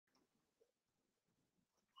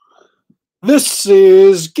This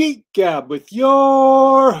is Geek Gab with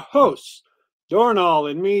your hosts, Dornall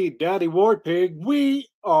and me, Daddy Warpig. We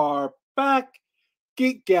are back.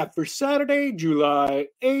 Geek Gab for Saturday, July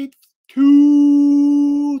 8th,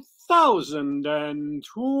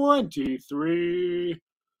 2023.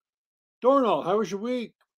 Dornall, how was your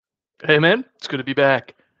week? Hey man, it's good to be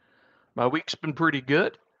back. My week's been pretty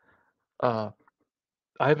good. I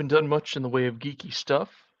haven't done much in the way of geeky stuff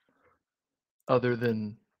other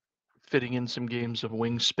than fitting in some games of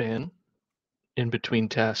Wingspan in between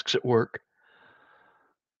tasks at work.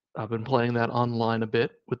 I've been playing that online a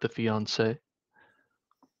bit with the fiance.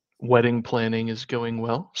 Wedding planning is going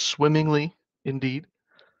well, swimmingly indeed.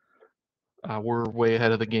 We're way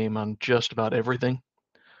ahead of the game on just about everything,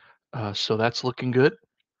 so that's looking good.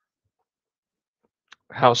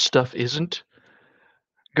 How stuff isn't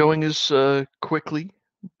going as quickly,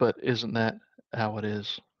 but isn't that how it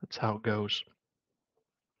is? That's how it goes.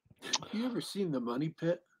 Have you ever seen The Money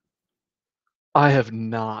Pit? I have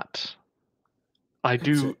not. I It's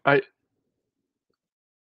do a I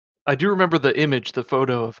I do remember the image, the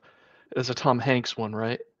photo of it's a Tom Hanks one,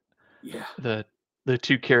 right? yeah. The the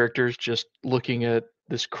two characters just looking at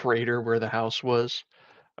this crater where the house was.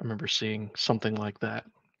 I remember seeing something like that.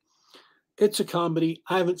 It's a comedy.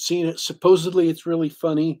 I haven't seen it. Supposedly it's really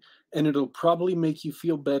funny and it'll probably make you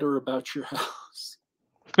feel better about your house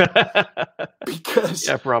because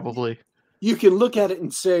Yeah, probably. you can look at it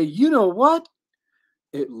and say, you know what?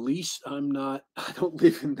 At least I don't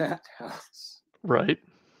live in that house. Right.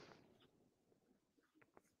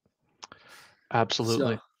 So,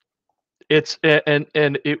 Absolutely.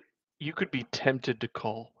 And it you could be tempted to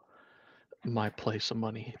call my place a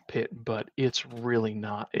money pit, but it's really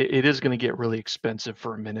not. It is going to get really expensive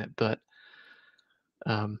for a minute, but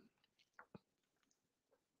um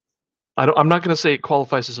I'm not going to say it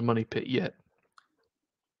qualifies as a money pit yet.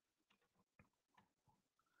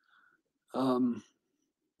 um,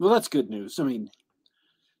 well, that's good news. I mean,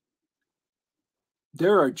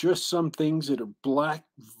 there are just some things that are black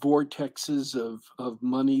vortexes of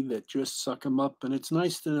money that just suck them up, and it's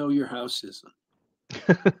nice to know your house isn't.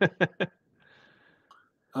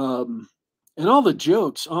 Um, and all the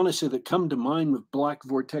jokes, honestly, that come to mind with black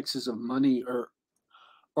vortexes of money are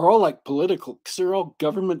all like political because they're all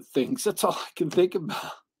government things. That's all I can think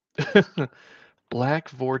about. Black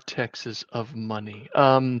vortexes of money.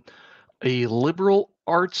 A liberal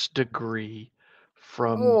arts degree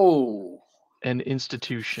from Oh, an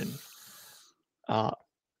institution. Uh,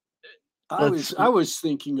 I let's was I was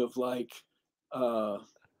thinking of like uh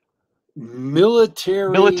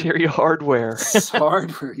military military hardware.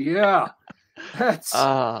 hardware. Yeah, that's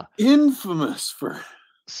uh, infamous for.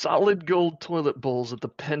 Solid gold toilet bowls at the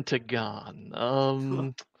Pentagon.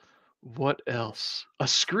 What else? A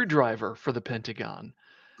screwdriver for the Pentagon.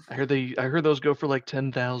 I heard those go for like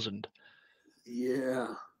 10,000. Yeah.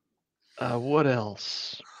 What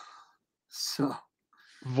else? So,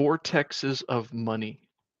 Vortexes of money.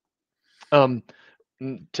 Um,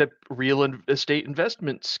 Tip real estate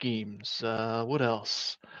investment schemes. What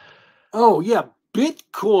else? oh yeah,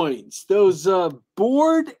 bitcoins. Those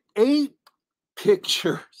bored ape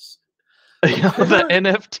pictures. The Appar-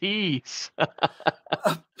 NFTs.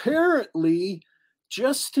 Apparently,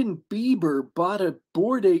 Justin Bieber bought a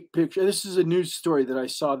bored ape picture. This is a news story that I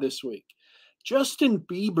saw this week. Justin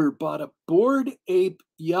Bieber bought a bored ape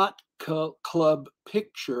yacht club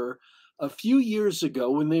picture a few years ago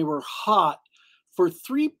when they were hot for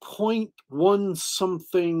 3.1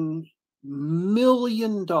 something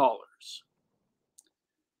million dollars.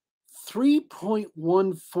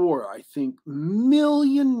 3.14, I think,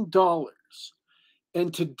 million dollars.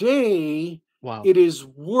 And today Wow, it is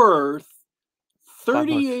worth that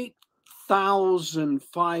much.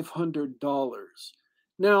 $38,500.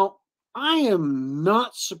 Now, I am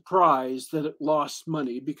not surprised that it lost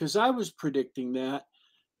money because I was predicting that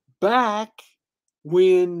back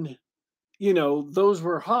when, those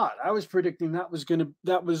were hot. I was predicting that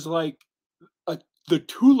was like the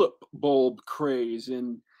tulip bulb craze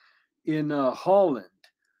in Holland.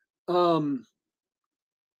 Um,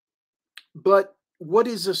 but what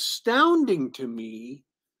is astounding to me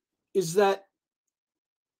is that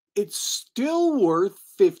it's still worth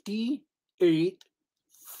 $58,000.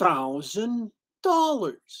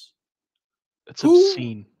 It's Who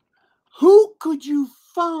obscene. who could you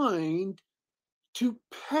find to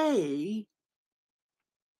pay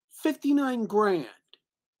 59 grand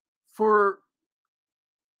for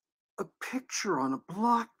a picture on a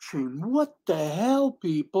blockchain? What the hell,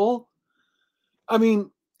 people? I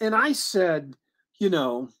mean, and I said, you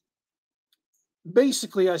know,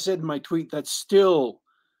 basically I said in my tweet that's still,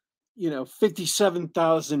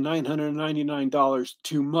 $57,999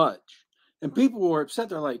 too much. And people were upset.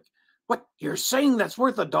 They're like, what, you're saying that's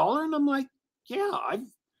worth $1? And I'm like, yeah,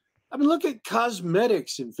 look at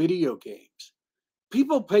cosmetics in video games.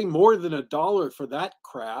 People pay more than $1 for that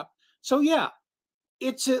crap. So yeah,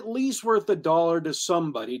 it's at least worth $1 to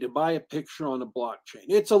somebody to buy a picture on a blockchain.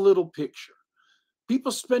 It's a little picture.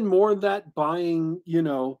 People spend more of that buying,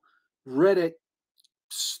 Reddit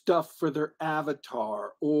stuff for their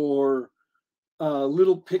avatar, or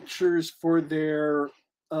little pictures for their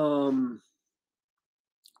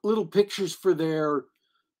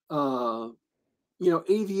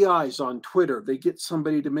AVIs on Twitter. They get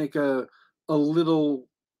somebody to make a little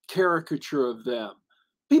caricature of them.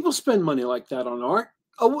 People spend money like that on art.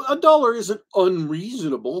 $1 isn't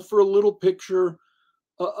unreasonable for a little picture,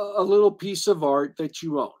 a little piece of art that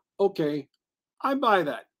you own. Okay, I buy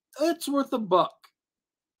that. It's worth $1.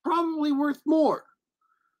 Probably worth more.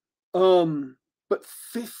 But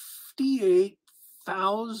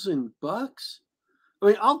 $58,000? I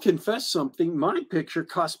mean, I'll confess something. My picture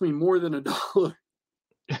cost me more than $1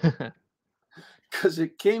 because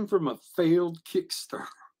it came from a failed Kickstarter.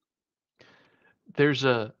 There's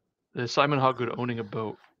the Simon Hogwood owning a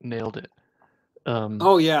boat nailed it.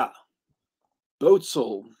 Oh yeah, boat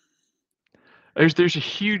sold. There's a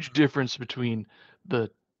huge difference between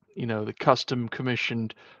the the custom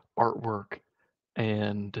commissioned artwork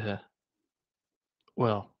and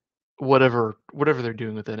well, whatever they're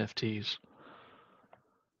doing with NFTs.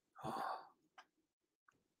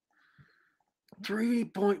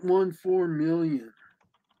 3.14 million.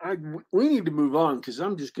 We need to move on because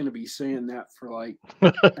I'm just going to be saying that for like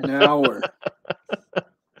an hour.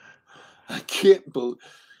 I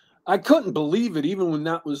couldn't believe it, even when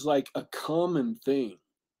that was like a common thing.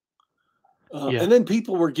 Yeah. And then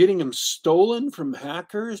people were getting them stolen from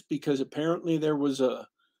hackers because apparently there was a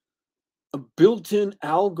built-in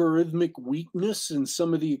algorithmic weakness in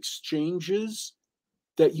some of the exchanges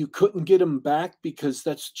that you couldn't get them back because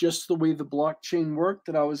that's just the way the blockchain worked.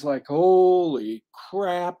 That I was like, holy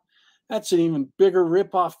crap, that's an even bigger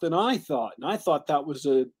ripoff than I thought. And I thought that was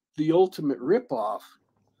the ultimate ripoff.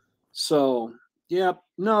 So, yeah,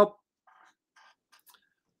 nope.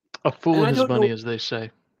 A fool and his money, as they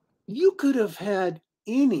say. You could have had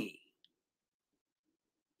any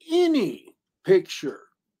picture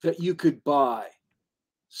that you could buy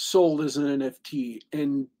sold as an NFT,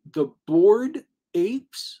 and the Bored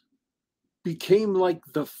Apes became like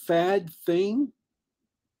the fad thing.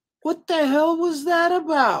 What the hell was that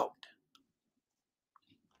about?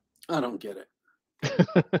 I don't get it.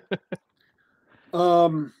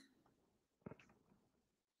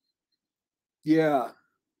 Yeah.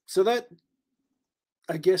 So that,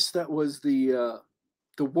 I guess that was the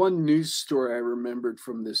one news story I remembered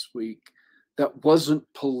from this week that wasn't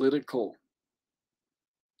political.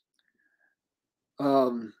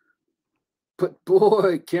 But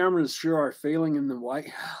boy, cameras sure are failing in the White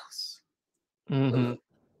House. Mm-hmm.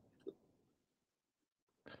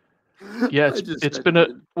 Yeah, it's been a.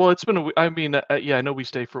 I mean, yeah, I know we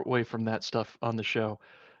stay away from that stuff on the show,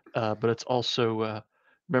 but it's also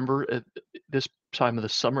remember at this time of the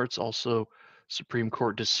summer, it's also Supreme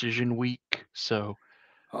Court decision week. So,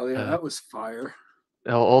 oh yeah, that was fire.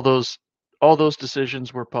 All those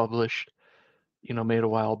decisions were published, made a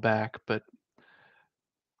while back, but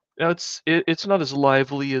it's not as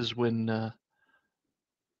lively as when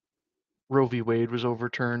Roe v. Wade was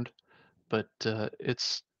overturned, but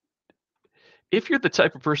it's. If you're the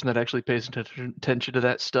type of person that actually pays attention to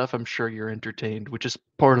that stuff, I'm sure you're entertained, which is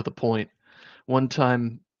part of the point. One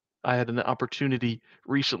time I had an opportunity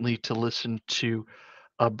recently to listen to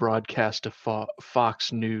a broadcast of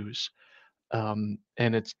Fox News, and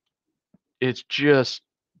it's just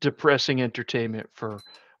depressing entertainment for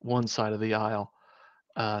one side of the aisle.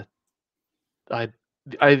 I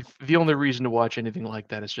the only reason to watch anything like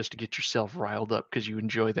that is just to get yourself riled up because you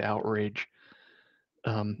enjoy the outrage.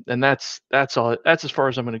 And that's all. That's as far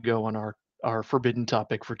as I'm going to go on our forbidden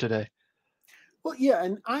topic for today. Well, yeah,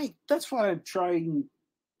 and that's why I'm trying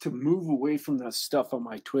to move away from that stuff on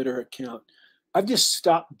my Twitter account. I've just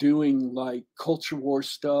stopped doing like culture war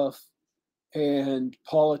stuff and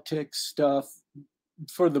politics stuff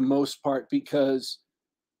for the most part because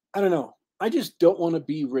I don't know. I just don't want to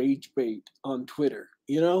be rage bait on Twitter,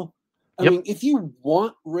 I mean, if you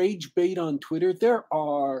want rage bait on Twitter, there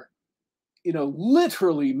are,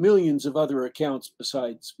 literally millions of other accounts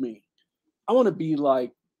besides me. I want to be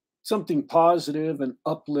like something positive and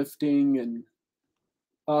uplifting and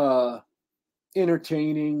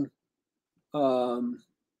entertaining. I mean,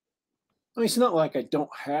 it's not like I don't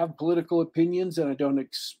have political opinions and I don't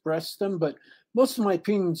express them, but most of my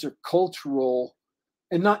opinions are cultural,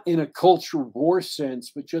 and not in a culture war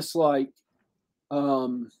sense, but just like,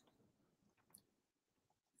 um,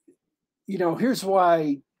 here's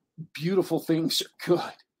why beautiful things are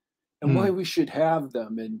good and why Mm. we should have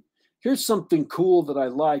them. And here's something cool that I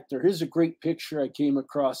liked, or here's a great picture I came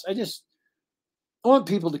across. I want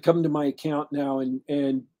people to come to my account now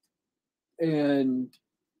and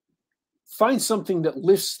find something that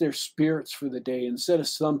lifts their spirits for the day instead of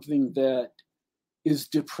something that is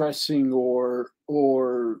depressing or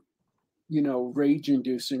rage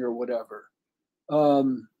inducing or whatever.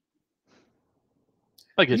 Um,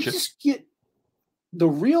 I you get you. just get the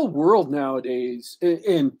real world nowadays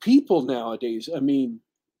and people nowadays. I mean,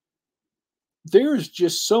 there's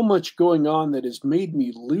just so much going on that has made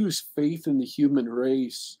me lose faith in the human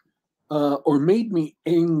race, or made me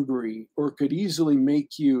angry, or could easily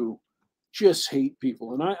make you just hate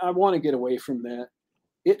people. And I want to get away from that.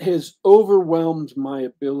 It has overwhelmed my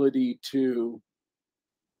ability to,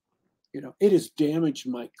 it has damaged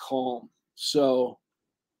my calm. So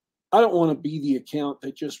I don't want to be the account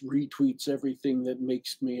that just retweets everything that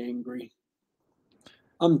makes me angry.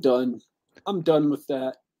 I'm done. I'm done with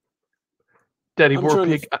that. Daddy I'm trying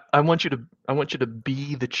Warpig, I want you to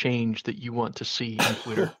be the change that you want to see in to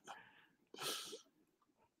Twitter.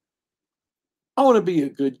 I want to be a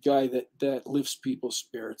good guy that lifts people's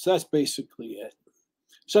spirits. That's basically it.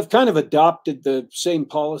 So I've kind of adopted the same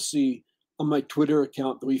policy on my Twitter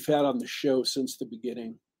account that we've had on the show since the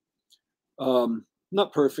beginning.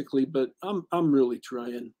 Not perfectly, but I'm really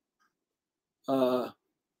trying. I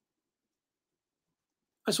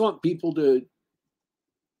just want people to,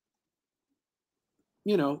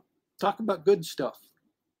 you know, talk about good stuff.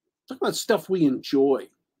 Talk about stuff we enjoy.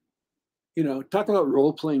 Talk about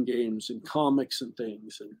role playing games and comics and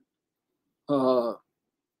things, and uh,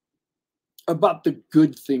 about the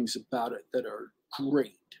good things about it that are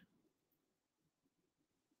great.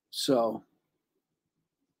 So,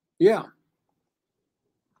 yeah,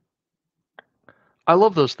 I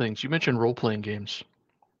love those things. You mentioned role-playing games.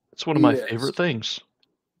 It's one of my yes. favorite things.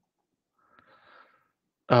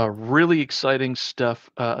 Really exciting stuff,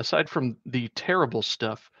 aside from the terrible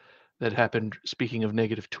stuff that happened, speaking of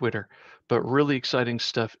negative Twitter, but really exciting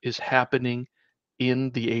stuff is happening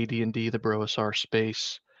in the AD&D, the BroSR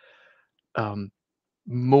space. Um,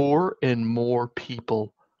 more and more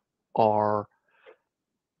people are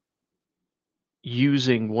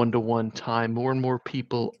using one-to-one time. More and more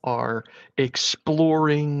people are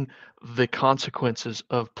exploring the consequences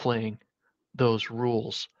of playing those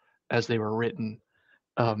rules as they were written.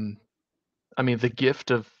 Um, I mean, the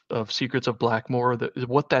gift of Secrets of Blackmoor,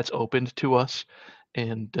 what that's opened to us,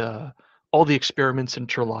 and all the experiments in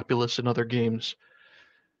Turlopulus and other games,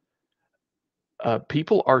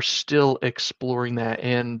 people are still exploring that,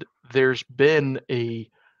 and there's been a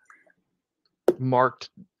marked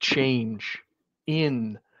change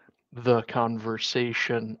in the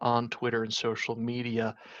conversation on Twitter and social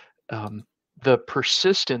media. Um, the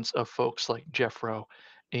persistence of folks like Jeffro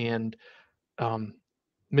and um,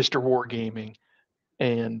 Mr. Wargaming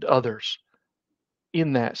and others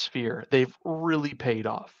in that sphere, they've really paid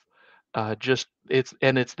off. Just it's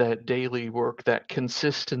that daily work, that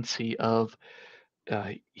consistency of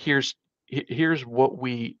uh, here's here's what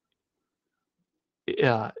we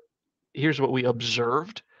uh, here's what we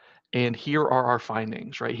observed, and here are our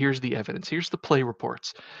findings. Right, here's the evidence. Here's the play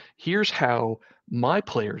reports. Here's how my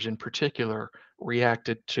players in particular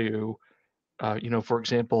reacted to, for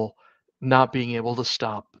example, not being able to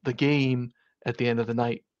stop the game at the end of the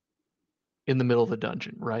night in the middle of the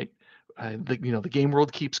dungeon, right? The game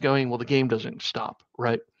world keeps going. Well, the game doesn't stop,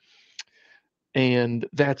 right? And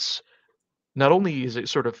that's not only is it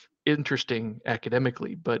sort of interesting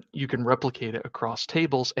academically, but you can replicate it across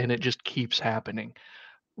tables, and it just keeps happening.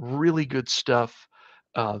 Really good stuff.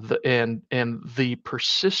 And the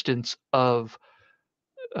persistence of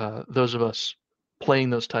those of us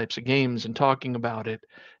playing those types of games and talking about it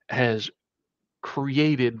has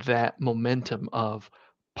created that momentum of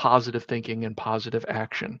positive thinking and positive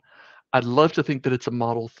action. I'd love to think that it's a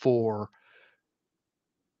model for,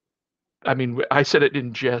 I mean, I said it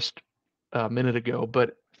in jest a minute ago,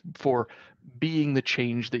 but for being the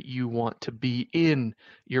change that you want to be in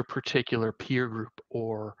your particular peer group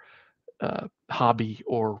or hobby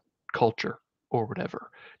or culture or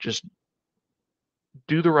whatever. Just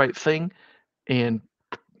do the right thing and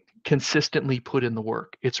consistently put in the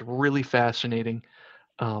work. It's really fascinating.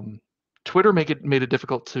 Um, Twitter made it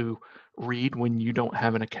difficult to read when you don't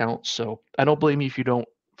have an account, so I don't blame you if you don't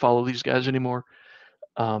follow these guys anymore.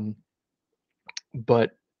 Um,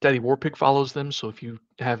 but Daddy Warpig follows them, so if you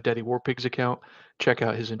have Daddy Warpig's account, check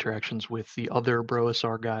out his interactions with the other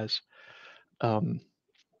BroSR guys.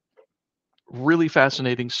 Really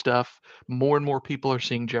fascinating stuff. More and more people are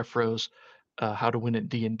seeing Jeff Rose How to Win at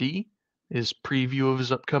D&D, his preview of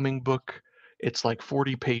his upcoming book. It's like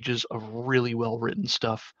 40 pages of really well-written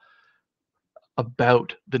stuff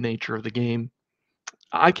about the nature of the game.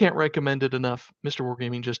 I can't recommend it enough. Mr.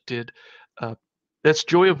 Wargaming just did. That's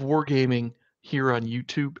Joy of Wargaming here on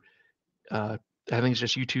YouTube. I think it's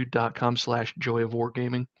just youtube.com/Joy of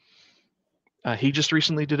Wargaming. He just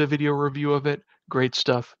recently did a video review of it. Great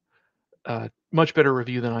stuff. Much better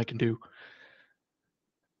review than I can do.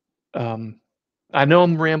 I know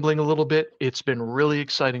I'm rambling a little bit. It's been really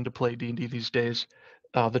exciting to play D&D these days.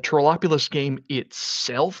 The Trollopulus game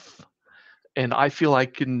itself, and I feel I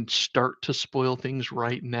can start to spoil things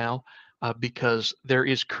right now because there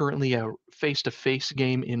is currently a face-to-face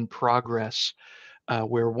game in progress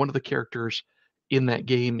where one of the characters in that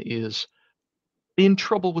game is in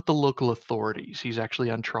trouble with the local authorities. He's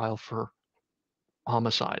actually on trial for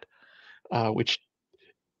homicide, which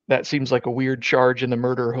that seems like a weird charge in the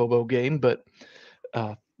murder hobo game, but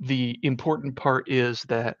the important part is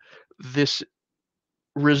that this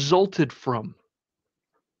resulted from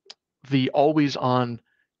the always on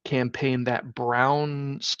campaign, that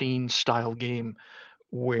Brownstein style game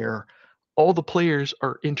where all the players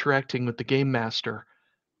are interacting with the game master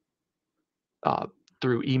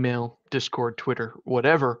through email, Discord, Twitter,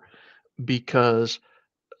 whatever, because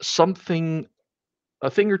a thing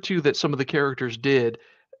or two that some of the characters did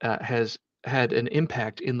has had an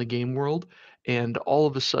impact in the game world, and all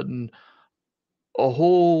of a sudden a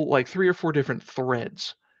whole like 3 or 4 different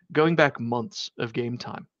threads going back months of game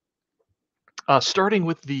time. Starting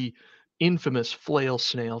with the infamous flail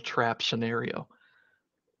snail trap scenario.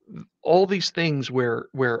 All these things where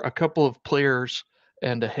a couple of players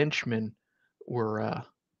and a henchman were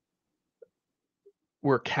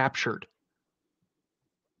captured,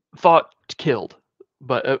 thought killed,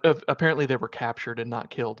 but apparently they were captured and not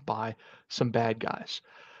killed by some bad guys.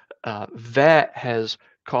 That has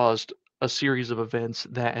caused a series of events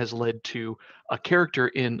that has led to a character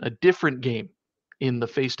in a different game, in the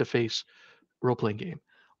face-to-face role-playing game.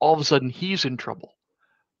 All of a sudden, he's in trouble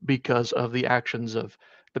because of the actions of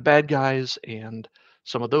the bad guys and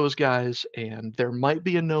some of those guys, and there might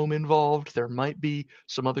be a gnome involved. There might be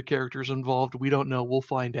some other characters involved. We don't know. We'll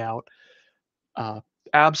find out.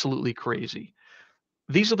 Absolutely crazy.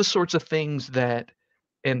 These are the sorts of things that,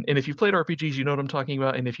 and if you've played RPGs, you know what I'm talking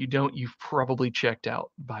about, and if you don't, you've probably checked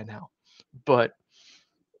out by now. But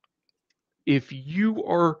if you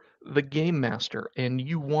are the game master and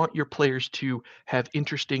you want your players to have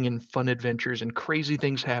interesting and fun adventures and crazy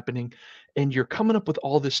things happening, and you're coming up with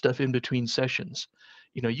all this stuff in between sessions,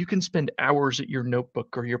 you can spend hours at your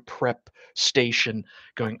notebook or your prep station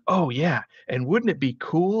going, oh yeah, and wouldn't it be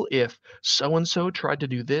cool if so and so tried to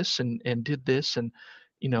do this and did this, and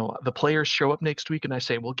the players show up next week and I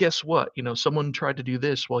say, well, guess what, someone tried to do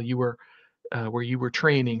this while you were where you were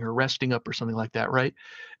training or resting up or something like that, right?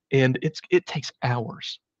 And it takes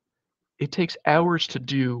hours. It takes hours to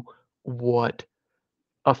do what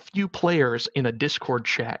a few players in a Discord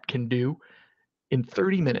chat can do in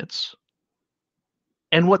 30 minutes.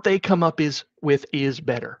 And what they come up with is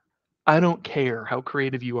better. I don't care how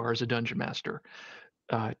creative you are as a dungeon master.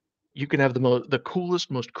 You can have the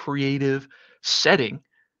coolest, most creative setting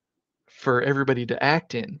for everybody to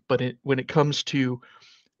act in, but when it comes to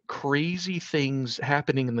crazy things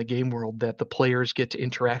happening in the game world that the players get to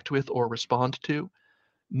interact with or respond to,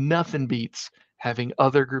 nothing beats having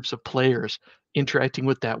other groups of players interacting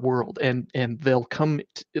with that world, and they'll come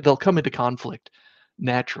into conflict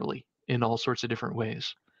naturally in all sorts of different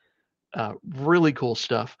ways. Really cool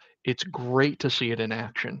stuff. It's great to see it in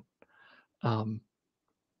action.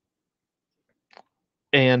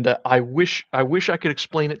 And I wish I could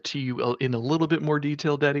explain it to you in a little bit more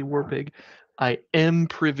detail, Daddy Warpig. I am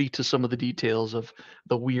privy to some of the details of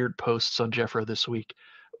the weird posts on Jeffro this week,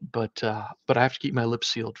 but I have to keep my lips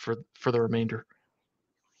sealed for the remainder.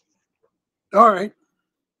 All right.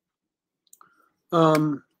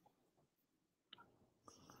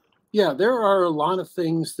 Yeah, there are a lot of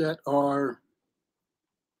things that are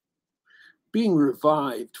being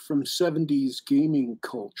revived from 70s gaming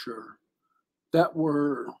culture that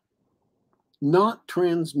were not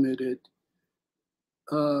transmitted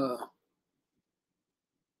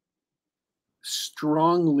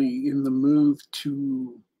strongly in the move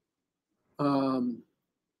to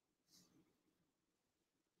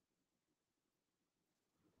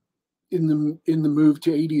in the move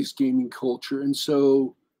to 80s gaming culture. And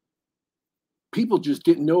so people just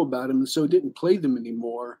didn't know about them, and so didn't play them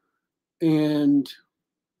anymore. And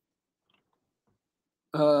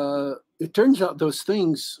it turns out those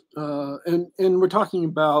things, and we're talking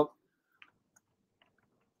about,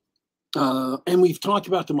 and we've talked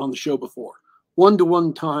about them on the show before,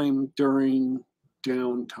 one-to-one time during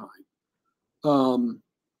downtime.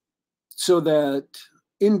 So that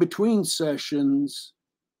in between sessions,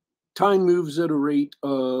 time moves at a rate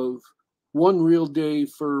of one real day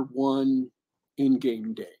for one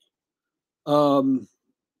in-game day,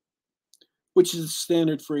 which is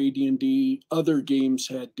standard for AD&D. Other games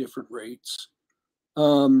had different rates.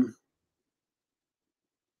 And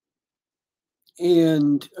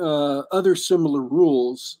other similar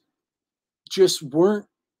rules just weren't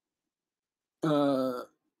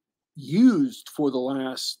used for the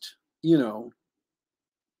last,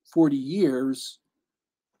 40 years.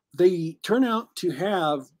 They turn out to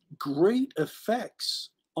have great effects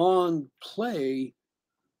on play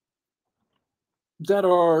that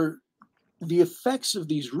are, the effects of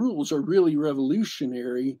these rules are really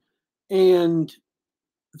revolutionary, and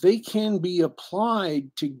they can be applied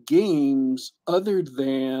to games other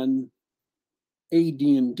than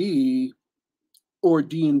AD&D or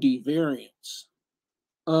D&D variants.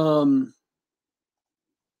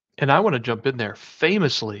 And I want to jump in there.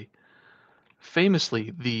 Famously,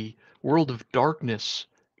 the World of Darkness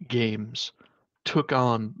games took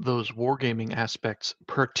on those wargaming aspects,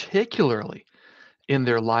 particularly in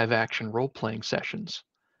their live-action role-playing sessions.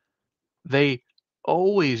 They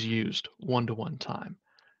always used one-to-one time.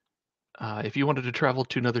 If you wanted to travel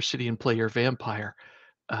to another city and play your vampire,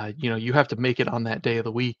 you have to make it on that day of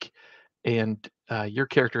the week, and your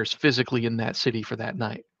character is physically in that city for that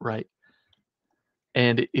night, right?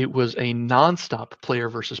 And it was a nonstop player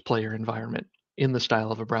versus player environment in the style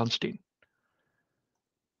of a Brownstein.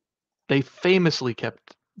 They famously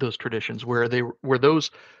kept those traditions where those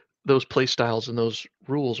play styles and those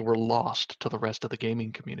rules were lost to the rest of the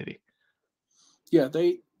gaming community. Yeah,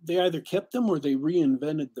 they either kept them or they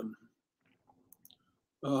reinvented them.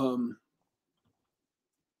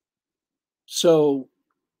 So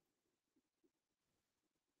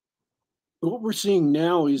what we're seeing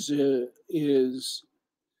now is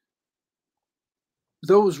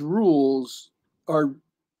those rules are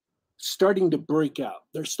starting to break out.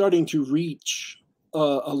 They're starting to reach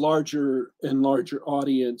a larger and larger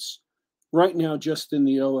audience right now, just in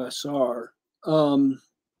the OSR.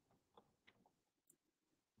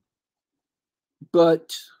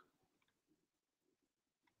 But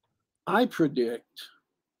I predict,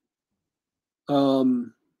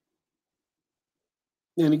 and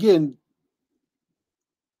again,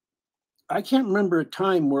 I can't remember a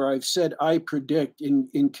time where I've said I predict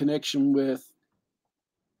in connection with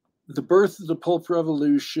the birth of the pulp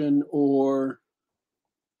revolution or,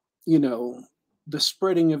 the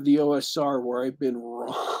spreading of the OSR where I've been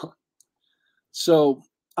wrong. So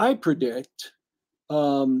I predict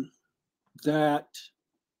that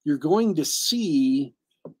you're going to see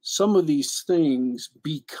some of these things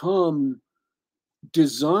become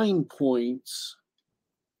design points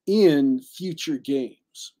in future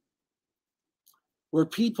games, where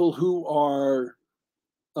people who are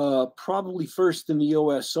probably first in the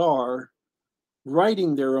OSR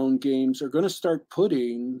writing their own games are going to start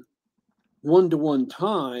putting one-to-one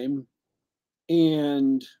time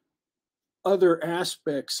and other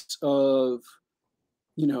aspects of,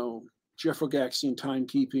 Jeff Rogaxian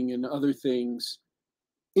timekeeping and other things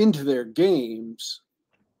into their games,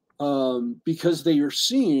 because they are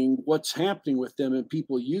seeing what's happening with them and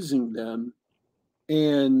people using them,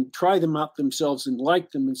 and try them out themselves and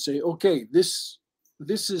like them and say, okay, this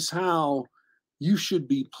is how you should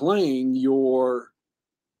be playing your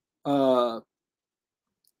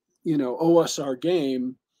OSR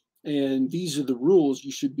game, and these are the rules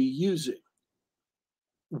you should be using.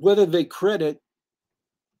 Whether they credit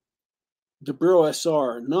the Bro SR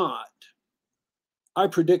or not, I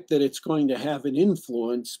predict that it's going to have an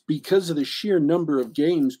influence because of the sheer number of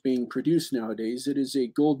games being produced nowadays. It is a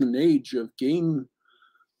golden age of game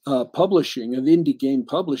publishing, of indie game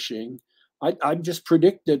publishing. I just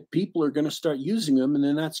predict that people are going to start using them, and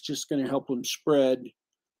then that's just going to help them spread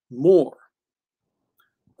more.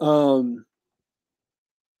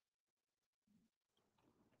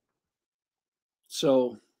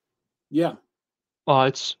 So, yeah.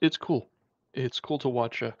 It's cool. It's cool to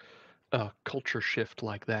watch a culture shift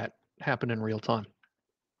like that happen in real time.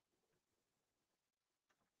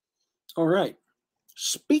 All right.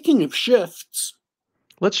 Speaking of shifts,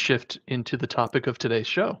 let's shift into the topic of today's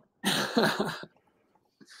show.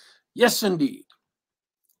 Yes, indeed.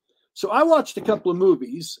 So I watched a couple of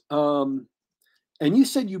movies, and you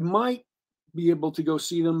said you might be able to go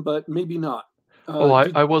see them, but maybe not. Oh,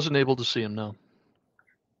 I wasn't able to see him, no.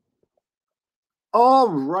 All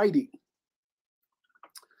righty.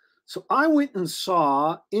 So I went and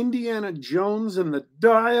saw Indiana Jones and the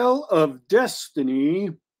Dial of Destiny.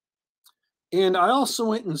 And I also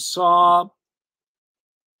went and saw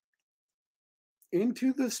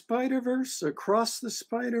Into the Spider-Verse, Across the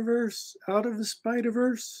Spider-Verse, Out of the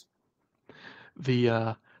Spider-Verse.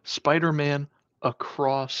 The Spider-Man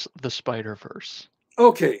Across the Spider-Verse.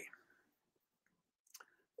 Okay.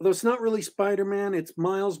 Although it's not really Spider-Man, it's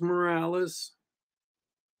Miles Morales.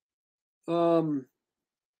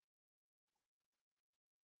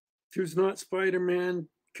 Who's not Spider-Man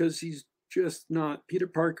because he's just not. Peter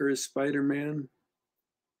Parker is Spider-Man.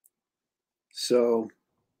 So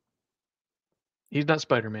he's not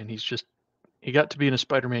Spider-Man. He got to be in a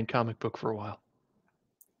Spider-Man comic book for a while.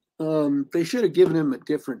 They should have given him a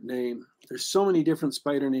different name. There's so many different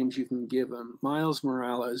Spider names you can give him. Miles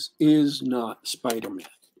Morales is not Spider-Man.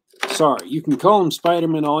 Sorry, you can call him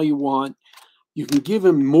Spider-Man all you want. You can give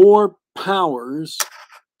him more powers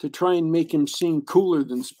to try and make him seem cooler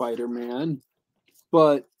than Spider-Man,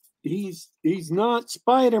 but he's not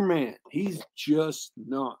Spider-Man. He's just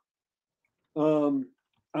not. I'm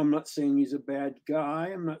not saying he's a bad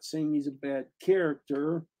guy. I'm not saying he's a bad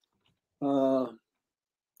character.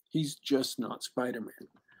 He's just not Spider-Man.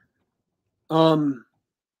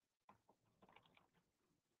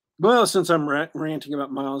 Well, since I'm ranting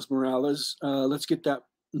about Miles Morales, let's get that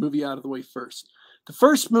movie out of the way first. The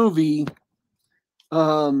first movie,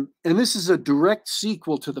 and this is a direct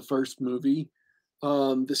sequel to the first movie.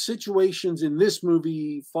 The situations in this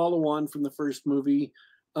movie follow on from the first movie,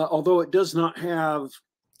 although it does not have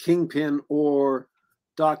Kingpin or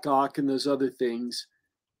Doc Ock and those other things.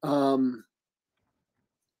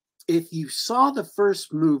 If you saw the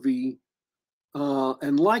first movie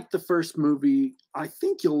and liked the first movie, I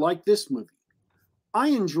think you'll like this movie. I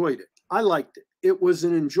enjoyed it. I liked it. It was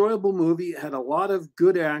an enjoyable movie. It had a lot of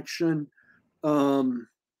good action.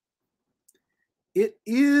 It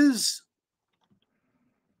is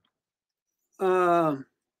a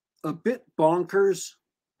bit bonkers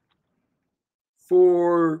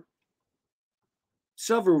for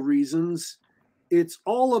several reasons. It's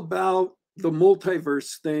all about the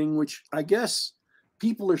multiverse thing, which I guess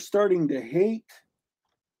people are starting to hate.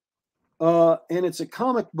 And it's a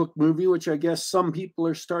comic book movie, which I guess some people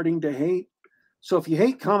are starting to hate. So if you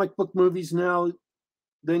hate comic book movies now,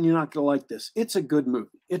 then you're not going to like this. It's a good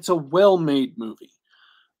movie. It's a well-made movie.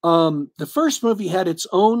 The first movie had its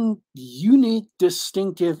own unique,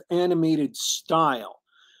 distinctive animated style.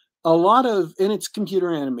 And it's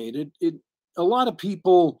computer animated. A lot of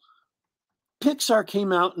people, Pixar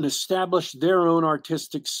came out and established their own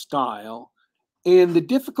artistic style. And the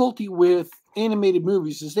difficulty with animated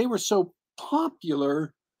movies is they were so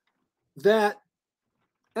popular that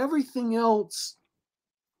everything else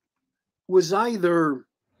was either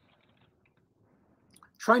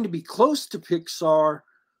trying to be close to Pixar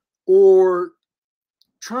or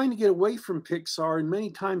trying to get away from Pixar, and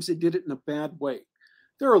many times they did it in a bad way.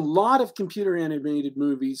 There are a lot of computer animated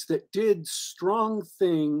movies that did strong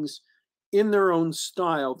things in their own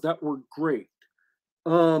style that were great.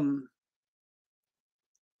 And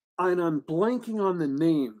I'm blanking on the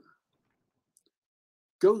name.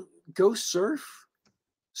 Go Surf?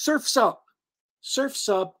 Surf's Up. Surf's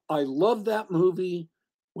Up. I love that movie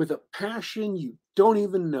with a passion you don't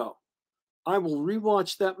even know. I will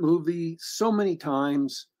rewatch that movie so many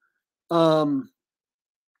times.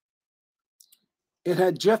 It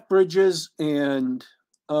had Jeff Bridges and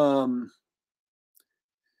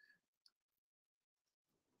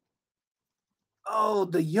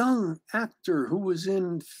the young actor who was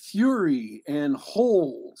in Fury and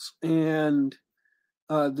Holes and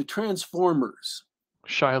the Transformers.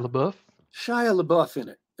 Shia LaBeouf? Shia LaBeouf in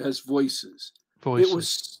it as voices. It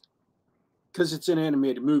was because it's an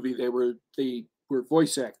animated movie. They were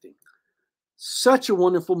voice acting. Such a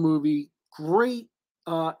wonderful movie. Great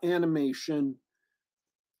animation.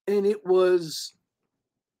 And it was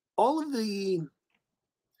all of the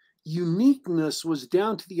uniqueness was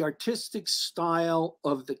down to the artistic style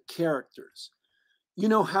of the characters. You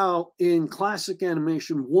know how in classic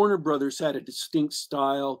animation, Warner Brothers had a distinct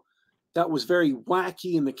style that was very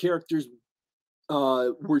wacky, and the characters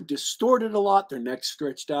were distorted a lot. Their necks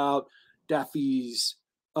stretched out. Daffy's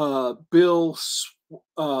bill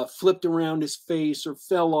flipped around his face or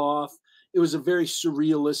fell off. It was a very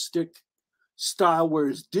surrealistic style,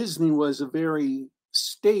 whereas Disney was a very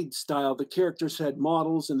staid style. The characters had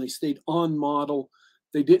models and they stayed on model.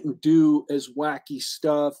 They didn't do as wacky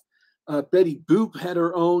stuff. Betty Boop had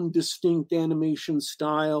her own distinct animation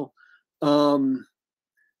style.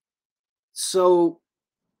 So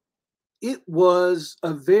it was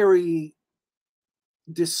a very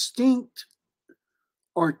distinct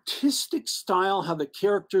artistic style, how the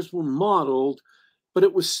characters were modeled, but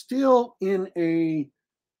it was still in a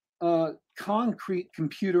concrete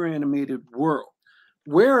computer animated world.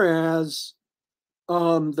 Whereas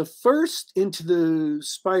the first Into the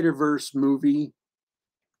Spider-Verse movie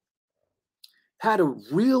had a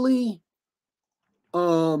really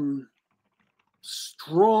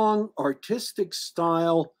strong artistic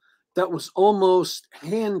style that was almost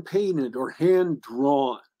hand painted or hand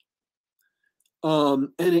drawn.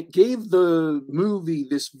 And it gave the movie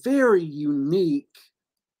this very unique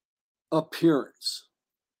appearance.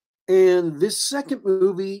 And this second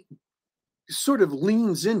movie sort of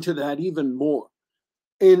leans into that even more.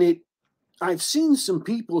 And I've seen some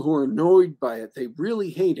people who are annoyed by it. They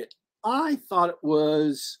really hate it. I thought it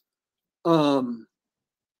was, I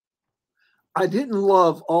didn't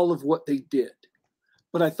love all of what they did,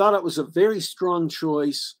 but I thought it was a very strong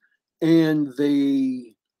choice. And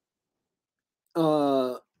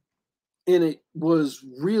and it was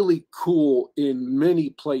really cool in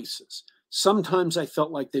many places. Sometimes I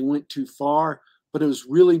felt like they went too far, but it was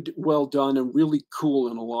really well done and really cool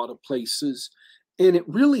in a lot of places. And it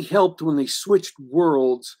really helped when they switched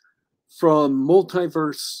worlds from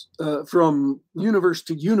multiverse, from universe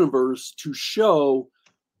to universe, to show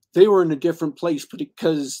they were in a different place, but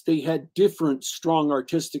because they had different strong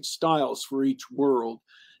artistic styles for each world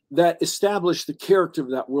that established the character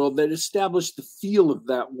of that world, that established the feel of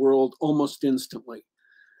that world almost instantly.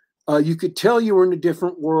 You could tell you were in a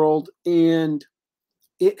different world, and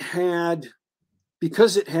it had,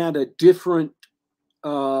 because it had a different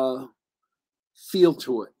feel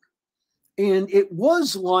to it. And it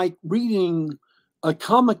was like reading a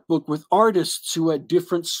comic book with artists who had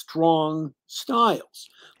different strong styles.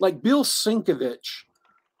 Like Bill Sienkiewicz,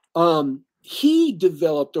 he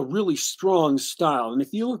developed a really strong style. And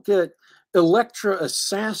if you look at Elektra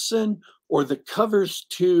Assassin or the covers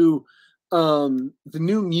to the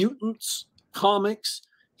New Mutants comics,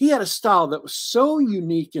 he had a style that was so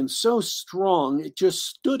unique and so strong, it just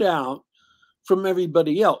stood out from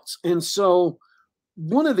everybody else. And so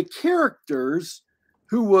one of the characters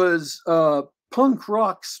who was punk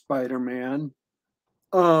rock Spider-Man,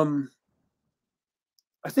 I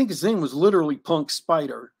think his name was literally Punk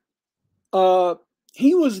Spider,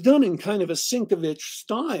 he was done in kind of a Sienkiewicz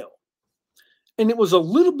style. And it was a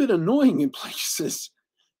little bit annoying in places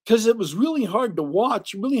because it was really hard to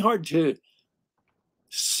watch, really hard to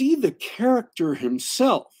see the character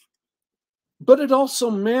himself. But it also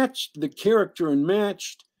matched the character and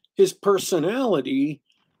matched his personality,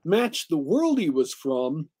 matched the world he was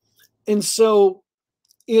from. And so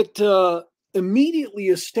it immediately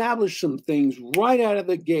established some things right out of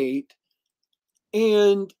the gate.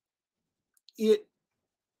 And it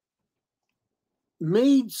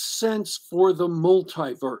made sense for the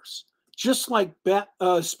multiverse. Just like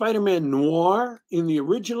Spider-Man Noir in the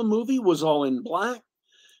original movie was all in black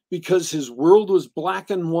because his world was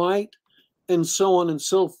black and white, and so on and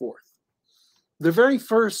so forth. The very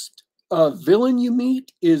first villain you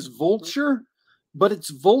meet is Vulture, but it's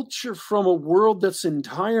Vulture from a world that's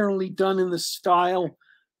entirely done in the style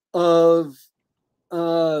of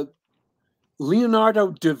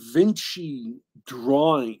Leonardo da Vinci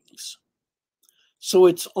drawings. So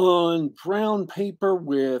it's on brown paper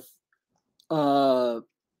with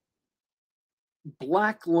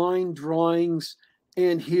black line drawings,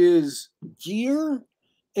 and his gear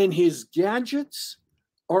and his gadgets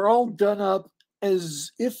are all done up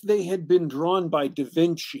as if they had been drawn by Da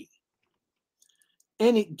Vinci.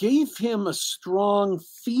 And it gave him a strong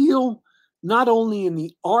feel, not only in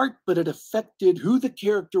the art, but it affected who the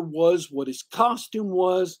character was, what his costume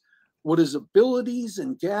was, what his abilities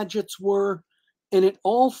and gadgets were, and it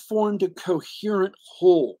all formed a coherent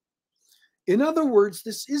whole. In other words,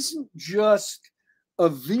 this isn't just a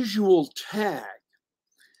visual tag.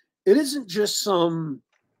 It isn't just some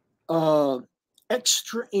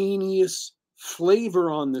extraneous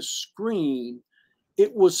flavor on the screen.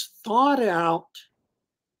 It was thought out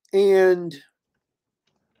and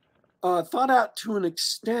thought out to an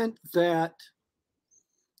extent that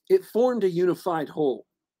it formed a unified whole.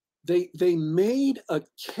 They made a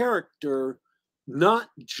character, not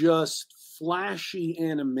just flashy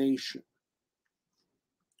animation.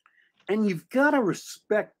 And you've got to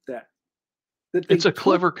respect that. It's a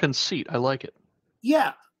clever conceit. I like it.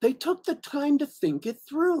 Yeah, they took the time to think it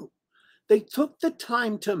through. They took the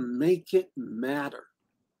time to make it matter.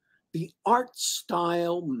 The art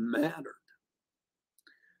style mattered.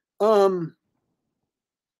 And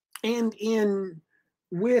in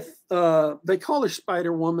with they call her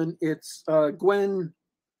Spider Woman. It's Gwen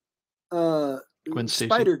uh, Gwen Stacy.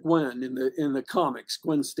 Spider Gwen in the comics.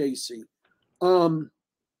 Gwen Stacy. Um,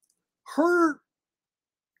 her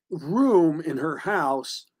room in her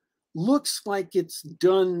house looks like it's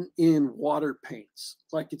done in water paints,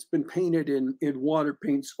 like it's been painted in water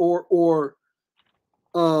paints or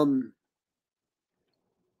um,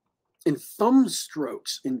 in thumb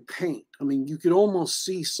strokes in paint. I mean, you could almost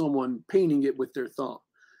see someone painting it with their thumb.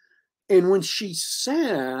 And when she's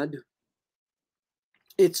sad,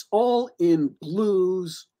 it's all in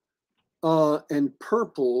blues and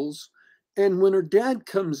purples. And when her dad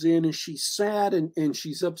comes in and she's sad and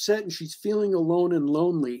she's upset and she's feeling alone and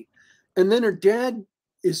lonely, and then her dad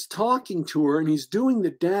is talking to her and he's doing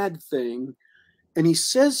the dad thing and he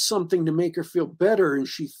says something to make her feel better and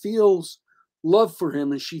she feels love for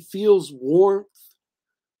him and she feels warmth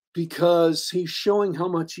because he's showing how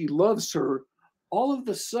much he loves her. All of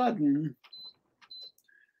a sudden,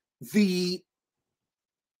 the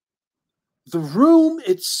room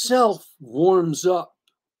itself warms up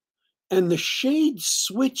and the shades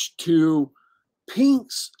switch to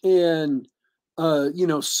pinks and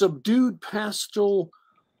subdued pastel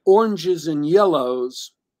oranges and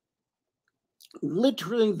yellows.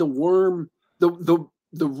 Literally the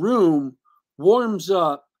room warms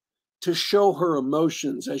up to show her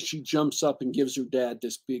emotions as she jumps up and gives her dad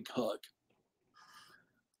this big hug.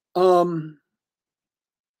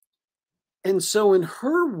 And so in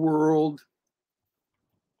her world,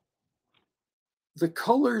 the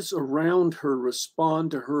colors around her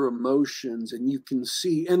respond to her emotions, and you can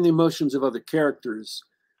see, and the emotions of other characters.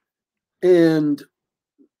 And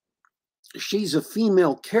she's a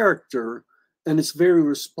female character, and it's very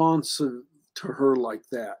responsive to her like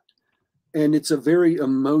that. And it's a very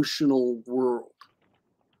emotional world.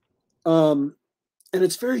 And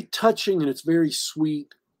it's very touching and it's very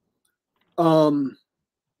sweet. And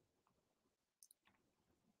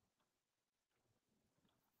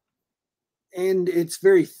it's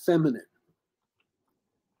very feminine.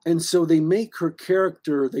 And so they make her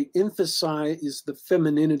character, they emphasize the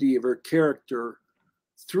femininity of her character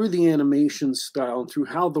through the animation style and through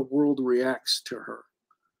how the world reacts to her.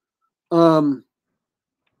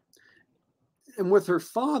 And with her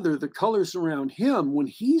father, the colors around him, when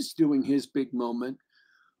he's doing his big moment,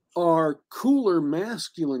 are cooler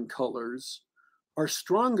masculine colors, are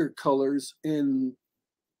stronger colors, and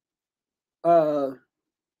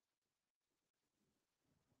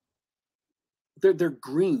they're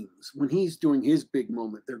greens. When he's doing his big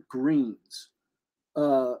moment, they're greens.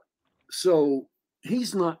 So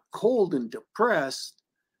he's not cold and depressed,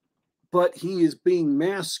 but he is being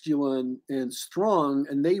masculine and strong,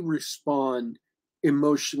 and they respond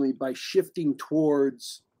emotionally by shifting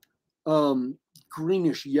towards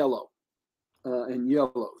greenish yellow and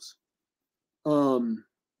yellows.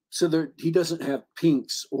 So there, he doesn't have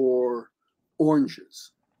pinks or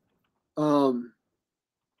oranges. And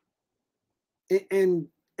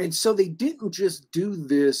so they didn't just do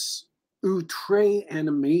this outre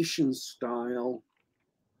animation style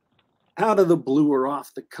out of the blue or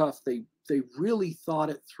off the cuff. They really thought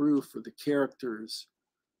it through for the characters,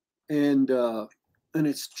 and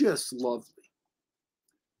it's just lovely.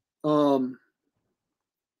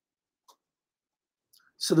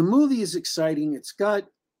 So the movie is exciting. It's got,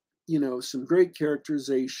 some great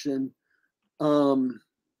characterization.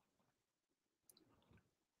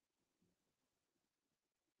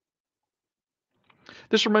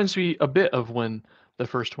 This reminds me a bit of when the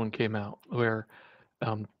first one came out, where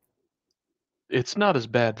it's not as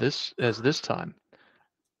bad this time,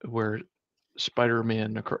 where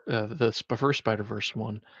Spider-Man, the first Spider-Verse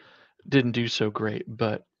one, didn't do so great,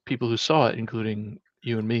 but people who saw it, including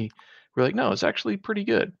you and me, were like, no, it's actually pretty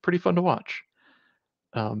good, pretty fun to watch.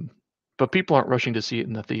 But people aren't rushing to see it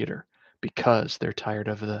in the theater because they're tired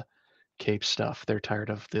of the cape stuff. They're tired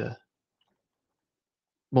of the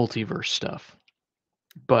multiverse stuff.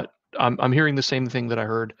 But I'm hearing the same thing that I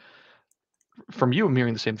heard from you. I'm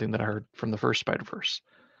hearing the same thing that I heard from the first Spider-Verse.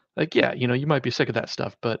 Like, yeah, you might be sick of that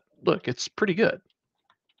stuff, but look, it's pretty good.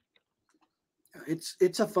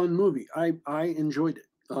 It's a fun movie. I enjoyed it.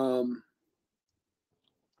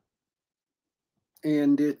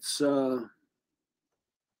 And it's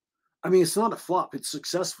it's not a flop. It's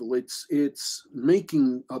successful. It's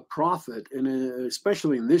making a profit, and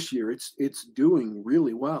especially in this year, it's doing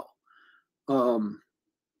really well.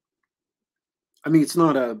 It's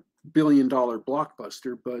not a billion-dollar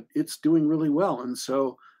blockbuster, but it's doing really well, and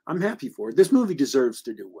so I'm happy for it. This movie deserves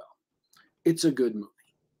to do well. It's a good movie,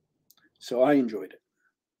 so I enjoyed it.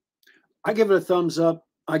 I give it a thumbs up.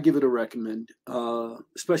 I give it a recommend,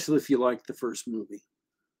 especially if you like the first movie.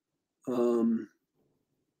 And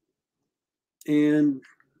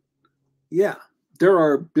yeah, there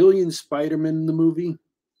are a billion Spider-Men in the movie.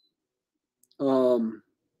 And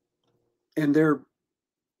they're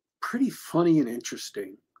pretty funny and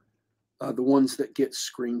interesting. The ones that get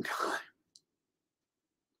screen time.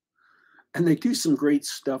 And they do some great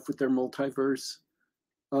stuff with their multiverse.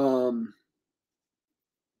 And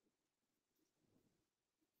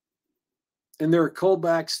there are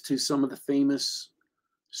callbacks to some of the famous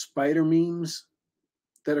spider memes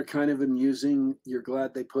that are kind of amusing. You're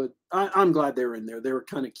glad they put. I'm glad they were in there. They were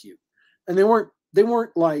kind of cute, and they weren't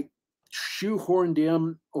like shoehorned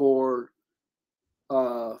in or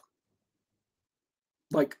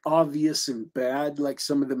like obvious and bad like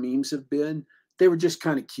some of the memes have been. They were just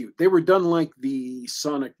kind of cute. They were done like the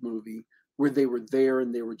Sonic movie where they were there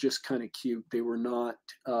and they were just kind of cute. They were not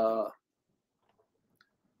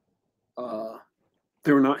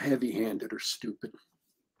heavy-handed or stupid.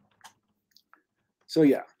 So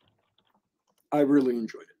yeah, I really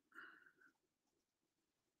enjoyed it.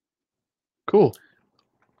 Cool.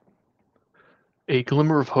 A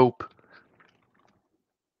glimmer of hope.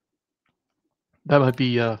 That might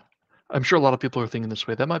be. I'm sure a lot of people are thinking this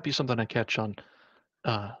way. That might be something I catch on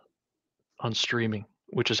streaming,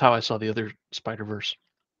 which is how I saw the other Spider-Verse.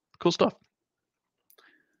 Cool stuff.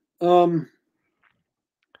 I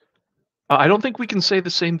don't think we can say the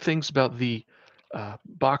same things about the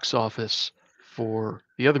box office for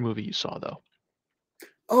the other movie you saw, though.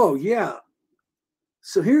 Oh yeah.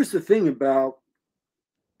 So here's the thing about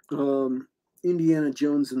Indiana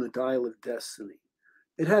Jones and the Dial of Destiny.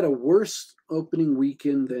 It had a worse opening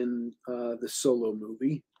weekend than the Solo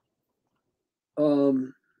movie.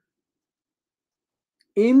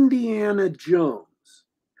 Indiana Jones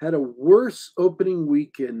had a worse opening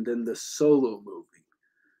weekend than the Solo movie.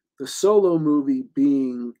 The Solo movie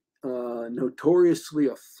being notoriously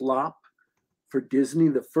a flop for Disney,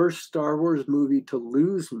 the first Star Wars movie to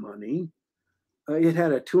lose money. It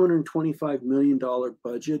had a $225 million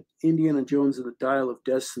budget. Indiana Jones and the Dial of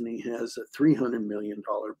Destiny has a $300 million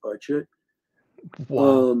budget.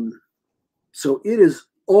 Wow. So it is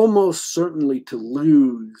almost certainly to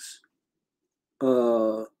lose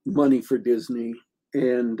money for Disney,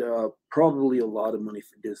 and probably a lot of money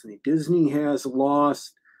for Disney. Disney has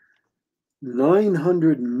lost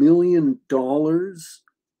 $900 million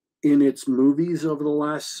in its movies over the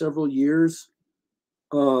last several years.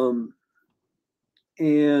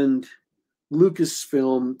 And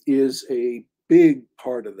Lucasfilm is a big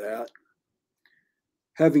part of that.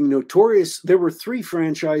 There were three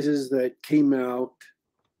franchises that came out,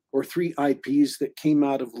 or three IPs that came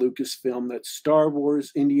out of Lucasfilm. That's Star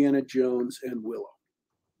Wars, Indiana Jones, and Willow.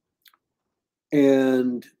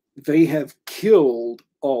 And they have killed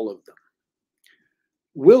all of them.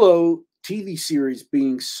 Willow TV series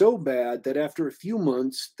being so bad that after a few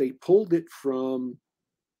months, they pulled it from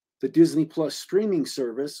the Disney Plus streaming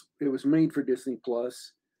service. It was made for Disney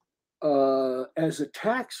Plus as a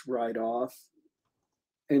tax write-off.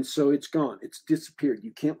 And so it's gone. It's disappeared.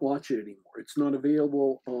 You can't watch it anymore. It's not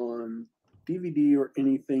available on DVD or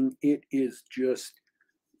anything. It is just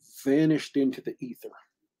vanished into the ether.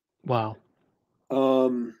 Wow.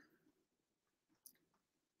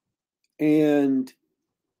 And,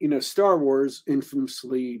 Star Wars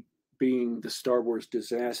infamously being the Star Wars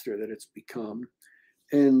disaster that it's become.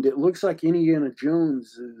 And it looks like Indiana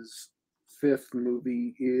Jones's fifth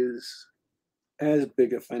movie is as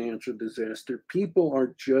big a financial disaster. People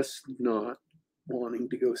are just not wanting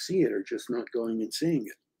to go see it, or just not going and seeing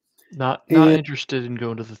it. Not interested in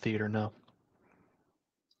going to the theater, no.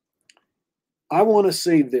 I want to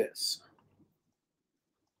say this.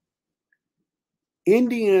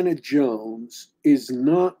 Indiana Jones is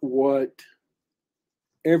not what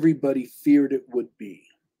everybody feared it would be,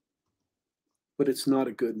 but it's not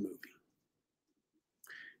a good movie.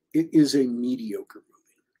 It is a mediocre movie.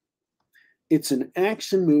 It's an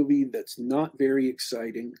action movie that's not very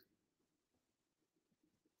exciting.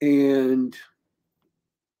 And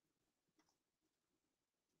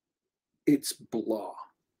it's blah.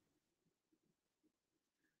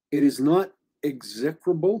 It is not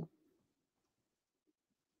execrable.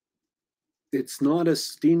 It's not a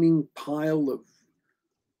steaming pile of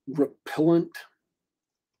repellent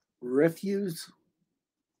refuse,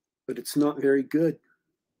 but it's not very good.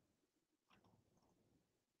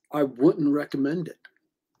 I wouldn't recommend it.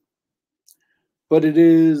 But it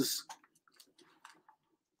is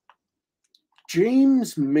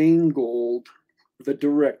James Mangold, the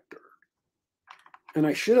director. And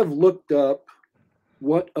I should have looked up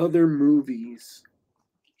what other movies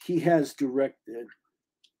he has directed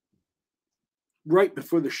right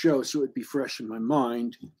before the show, so it would be fresh in my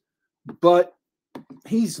mind. but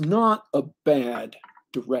he's not a bad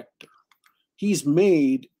director. He's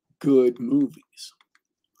made good movies.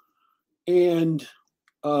 And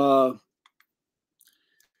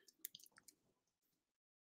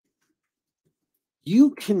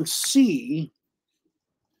you can see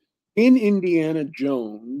in Indiana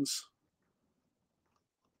Jones,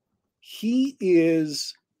 he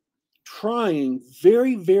is trying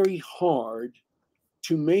very, very hard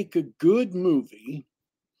to make a good movie.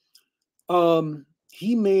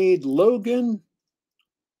 He made Logan,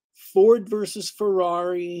 Ford versus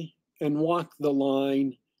Ferrari, and Walk the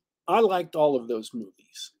Line. I liked all of those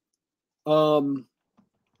movies.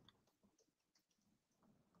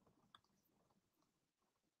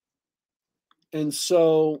 And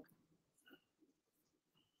so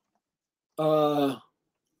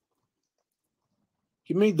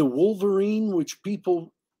he made the Wolverine, which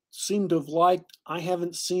people seem to have liked. I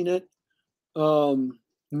haven't seen it.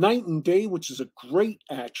 Night and Day, which is a great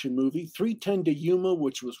action movie. 310 to Yuma,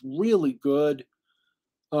 which was really good.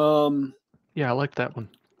 Yeah, I liked that one.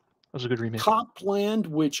 That was a good remake. Copland,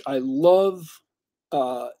 which I love.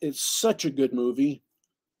 It's such a good movie.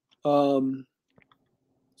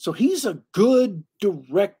 So he's a good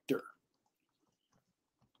director.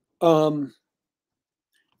 And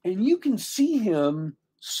you can see him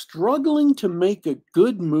struggling to make a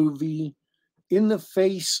good movie in the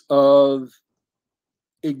face of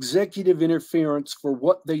executive interference for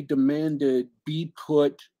what they demanded be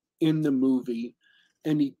put in the movie.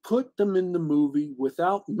 And he put them in the movie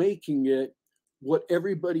without making it what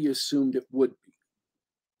everybody assumed it would be.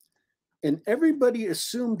 And everybody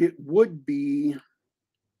assumed it would be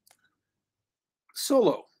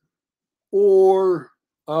Solo or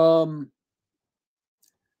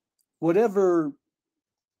whatever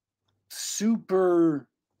super,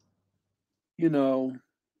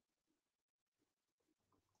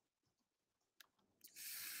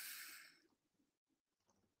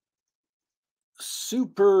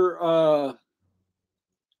 super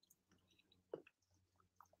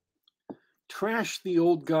trash the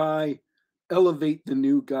old guy, elevate the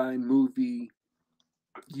new guy movie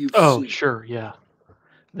you've seen. Sure, yeah.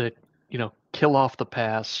 That, kill off the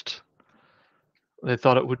past. They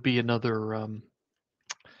thought it would be another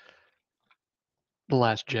The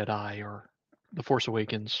Last Jedi or The Force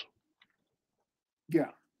Awakens.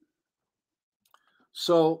 Yeah.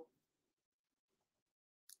 So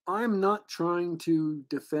I'm not trying to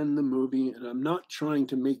defend the movie, and I'm not trying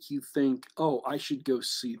to make you think, oh, I should go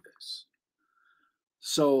see this.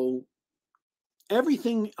 So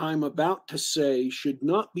everything I'm about to say should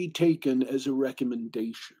not be taken as a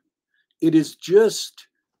recommendation. It is just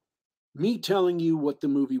me telling you what the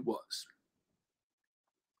movie was.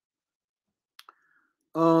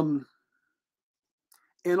 And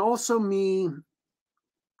also me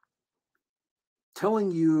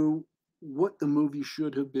telling you what the movie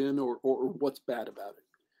should have been or what's bad about it.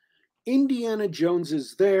 Indiana Jones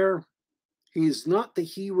is there. He is not the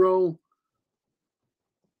hero.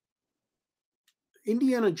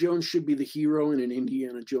 Indiana Jones should be the hero in an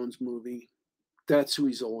Indiana Jones movie. That's who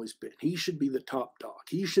he's always been. He should be the top dog.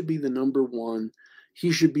 He should be the number one.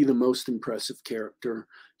 He should be the most impressive character.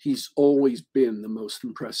 He's always been the most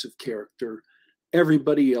impressive character.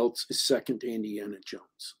 Everybody else is second to Indiana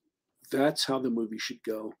Jones. That's how the movie should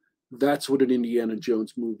go. That's what an Indiana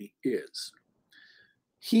Jones movie is.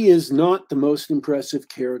 He is not the most impressive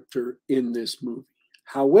character in this movie.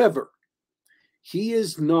 However, he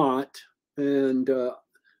is not, and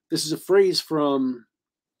this is a phrase from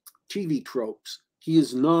TV tropes, he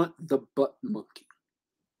is not the butt monkey.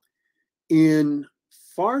 In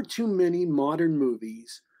far too many modern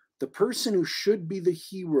movies, the person who should be the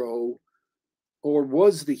hero or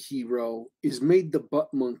was the hero is made the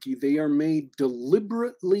butt monkey. They are made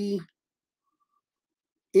deliberately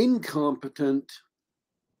incompetent,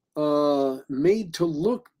 made to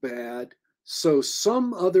look bad, so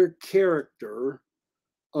some other character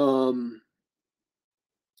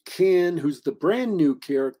who's the brand new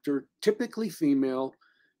character, typically female,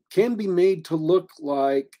 can be made to look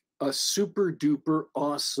like a super duper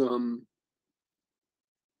awesome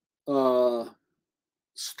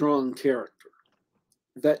strong character.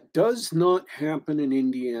 That does not happen in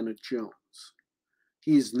Indiana Jones.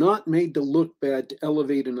 He's not made to look bad to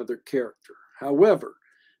elevate another character. However,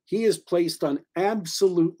 he is placed on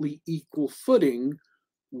absolutely equal footing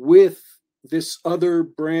with this other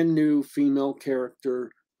brand new female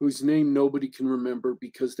character whose name nobody can remember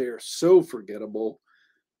because they are so forgettable,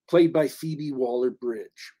 played by Phoebe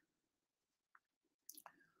Waller-Bridge.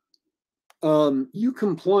 You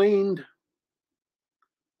complained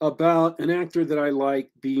about an actor that I like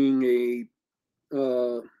being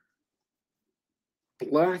a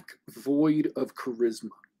black void of charisma.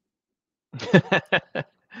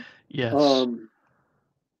 Yes.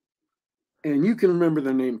 And you can remember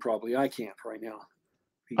the name probably. I can't right now.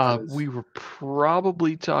 Because We were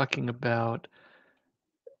probably talking about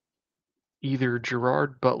either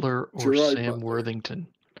Gerard Butler or Gerard Sam Butler. Worthington.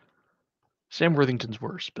 Sam Worthington's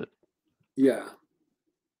worse, but yeah.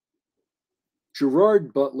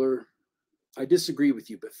 Gerard Butler, I disagree with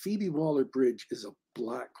you, but Phoebe Waller-Bridge is a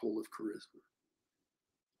black hole of charisma.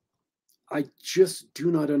 I just do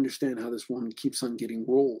not understand how this woman keeps on getting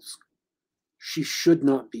roles. She should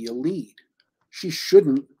not be a lead. She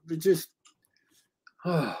shouldn't. Just.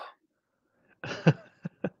 I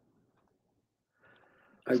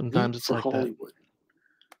sometimes weep it's for like Hollywood.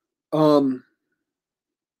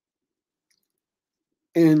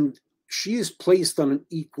 And she is placed on an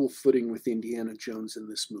equal footing with Indiana Jones in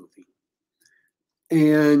this movie.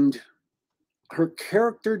 And her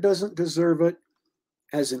character doesn't deserve it.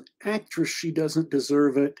 As an actress, she doesn't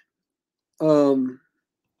deserve it.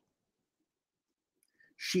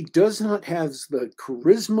 She does not have the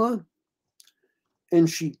charisma, and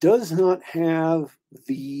she does not have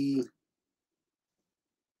the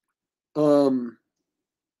doesn't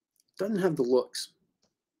have the looks.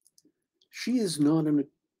 She is not an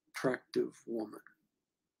attractive woman.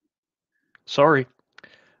 Sorry,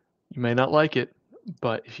 you may not like it,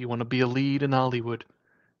 but if you want to be a lead in Hollywood,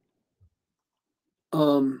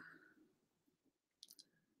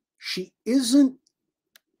 she isn't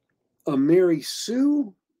a Mary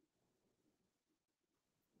Sue,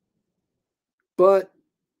 but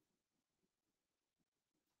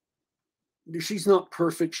she's not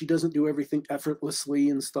perfect. She doesn't do everything effortlessly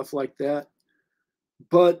and stuff like that.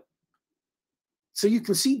 But so you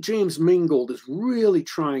can see James Mangold is really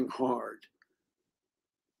trying hard.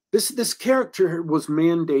 This character was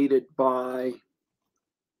mandated by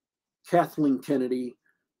Kathleen Kennedy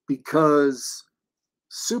because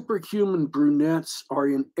superhuman brunettes are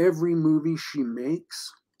in every movie she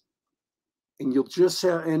makes. And you'll just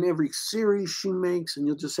have, in every series she makes, and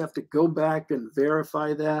you'll just have to go back and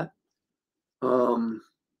verify that.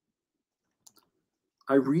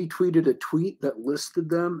 I retweeted a tweet that listed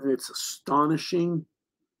them, and it's astonishing.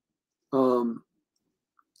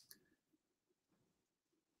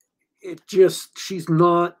 She's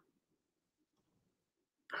not,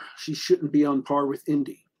 she shouldn't be on par with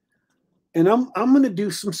Indy. And I'm going to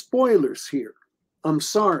do some spoilers here. I'm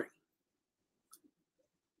sorry.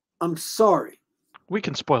 we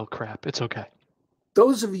can spoil crap. It's okay.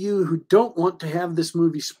 Those of you who don't want to have this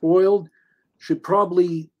movie spoiled should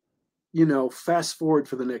probably, fast forward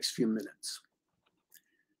for the next few minutes.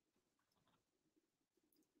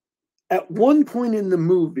 At one point in the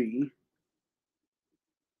movie,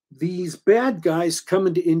 these bad guys come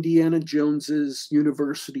into Indiana Jones's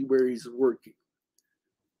university where he's working.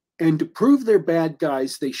 And to prove they're bad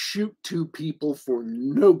guys, they shoot two people for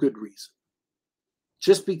no good reason.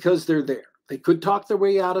 Just because they're there. They could talk their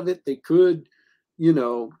way out of it. They could,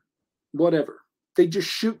 whatever. They just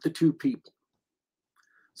shoot the two people.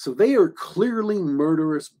 So they are clearly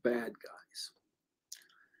murderous bad guys.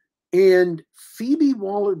 And Phoebe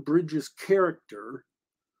Waller-Bridge's character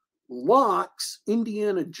locks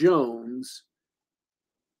Indiana Jones.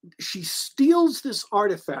 She steals this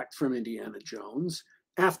artifact from Indiana Jones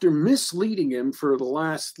after misleading him for the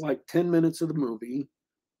last 10 minutes of the movie,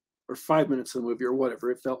 or 5 minutes of the movie, or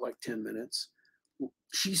whatever. It felt like 10 minutes.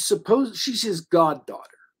 She's his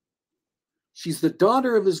goddaughter. She's the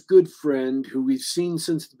daughter of his good friend who we've seen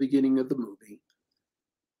since the beginning of the movie.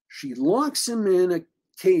 She locks him in a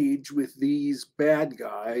cage with these bad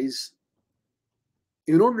guys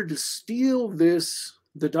in order to steal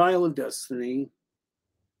the Dial of Destiny,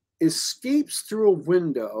 escapes through a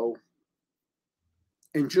window,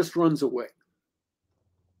 and just runs away.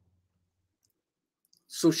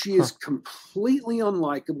 So she is completely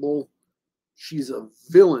unlikable. She's a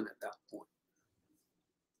villain at that point.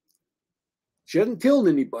 She hasn't killed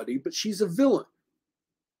anybody, but she's a villain.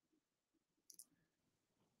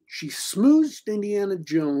 She smooched Indiana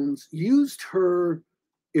Jones, used her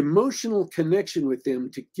emotional connection with him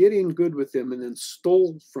to get in good with him, and then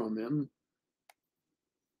stole from him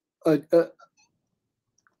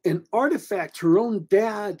an artifact her own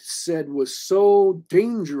dad said was so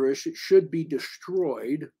dangerous it should be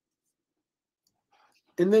destroyed,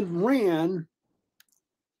 and then ran.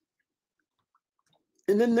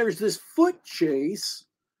 And then there's this foot chase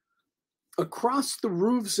across the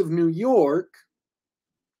roofs of New York,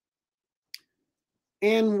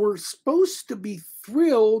 and we're supposed to be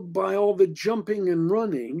thrilled by all the jumping and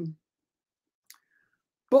running,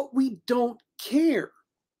 but we don't care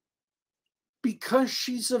because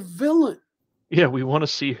she's a villain. Yeah, we want to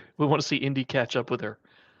see Indy catch up with her.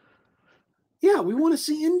 Yeah, we want to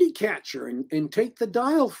see Indy catch her and take the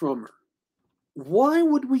dial from her. Why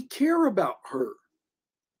would we care about her?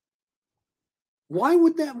 Why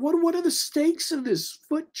would that? What are the stakes of this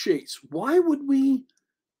foot chase? Why would we,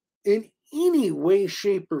 in any way,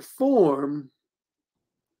 shape, or form,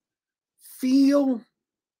 feel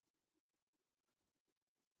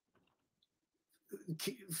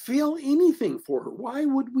anything for her? Why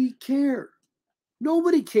would we care?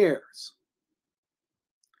 Nobody cares.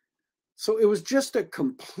 So it was just a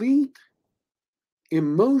complete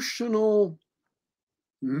emotional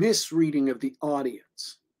misreading of the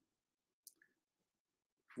audience.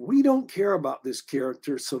 We don't care about this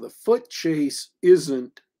character, so the foot chase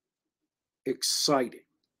isn't exciting.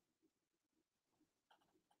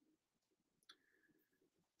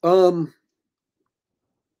 The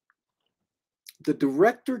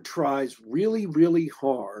director tries really, really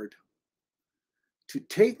hard to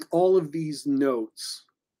take all of these notes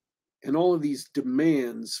and all of these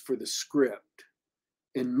demands for the script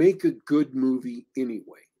and make a good movie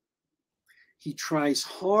anyway. He tries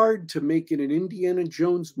hard to make it an Indiana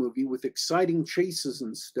Jones movie with exciting chases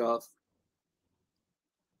and stuff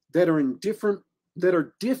that are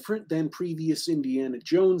different than previous Indiana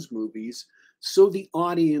Jones movies, so the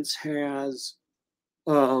audience has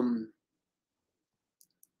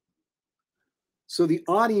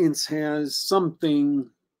something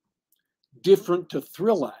different to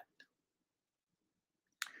thrill at.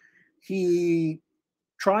 He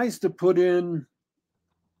tries to put in,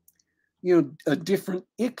 a different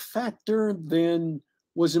ick factor than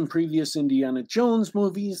was in previous Indiana Jones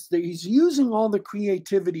movies. He's using all the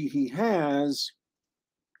creativity he has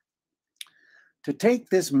to take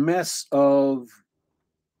this mess of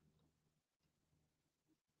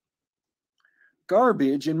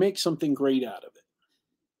garbage and make something great out of it.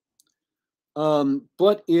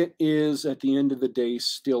 But it is, at the end of the day,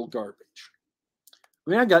 still garbage.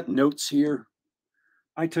 I mean, I got notes here.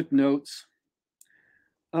 I took notes.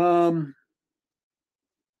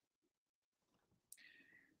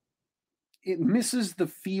 It misses the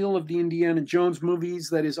feel of the Indiana Jones movies,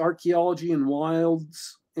 that is archaeology and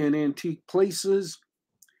wilds and antique places.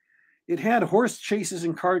 It had horse chases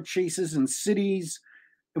and car chases in cities,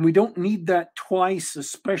 and we don't need that twice,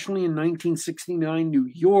 especially in 1969 New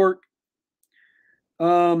York.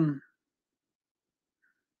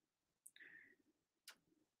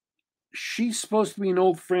 She's supposed to be an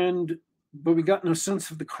old friend, but we got no sense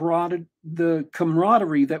of the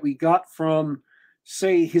camaraderie that we got from,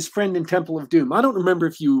 say, his friend in Temple of Doom. I don't remember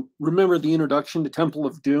if you remember the introduction to Temple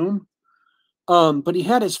of Doom, but he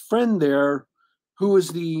had his friend there who was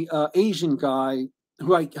the Asian guy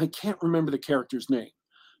who I can't remember the character's name,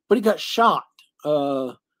 but he got shot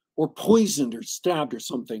or poisoned or stabbed or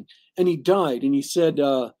something, and he died. And he said,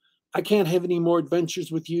 I can't have any more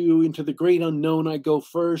adventures with you. Into the great unknown I go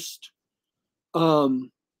first. And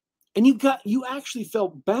you actually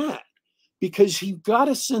felt bad because you got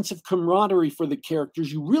a sense of camaraderie for the characters.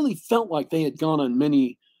 You really felt like they had gone on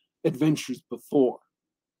many adventures before,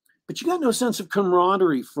 but you got no sense of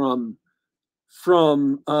camaraderie from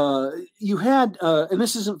you had and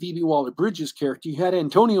this isn't Phoebe Waller-Bridge's character. You had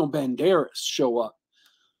Antonio Banderas show up,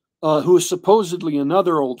 who is supposedly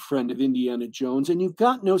another old friend of Indiana Jones, and you've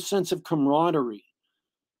got no sense of camaraderie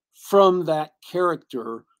from that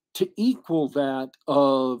character to equal that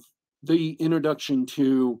of the introduction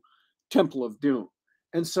to Temple of Doom.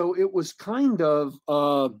 And so it was kind of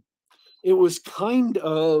a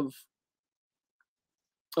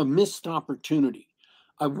missed opportunity.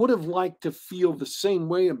 I would have liked to feel the same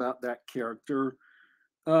way about that character,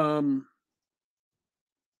 but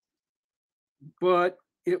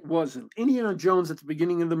it wasn't. Indiana Jones at the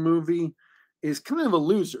beginning of the movie is kind of a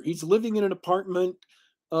loser. He's living in an apartment.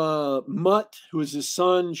 Mutt, who is his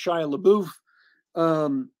son, Shia LaBeouf,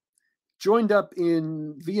 joined up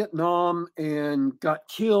in Vietnam and got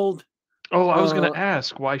killed. Oh, I was going to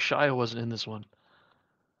ask why Shia wasn't in this one.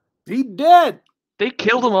 He dead. They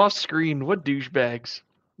killed him off screen. What douchebags.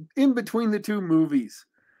 In between the two movies.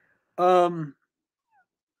 And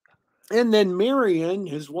then Marion,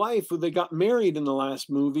 his wife, who they got married in the last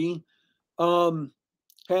movie,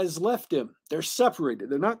 has left him. They're separated.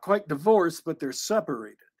 They're not quite divorced, but they're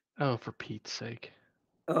separated. Oh, for Pete's sake.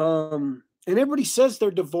 And everybody says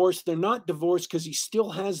they're divorced. They're not divorced because he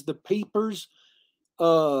still has the papers,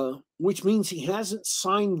 which means he hasn't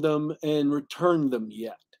signed them and returned them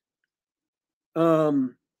yet.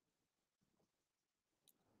 Because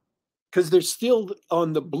they're still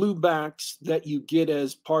on the blue backs that you get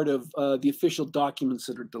as part of the official documents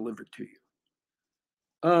that are delivered to you.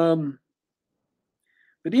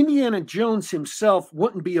 But Indiana Jones himself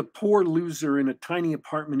wouldn't be a poor loser in a tiny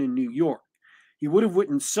apartment in New York. He would have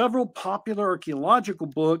written several popular archaeological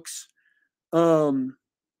books, books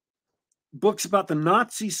about the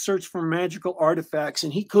Nazis' search for magical artifacts,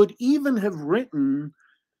 and he could even have written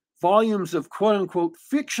volumes of quote unquote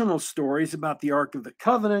fictional stories about the Ark of the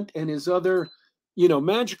Covenant and his other,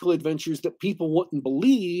 magical adventures that people wouldn't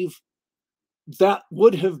believe. That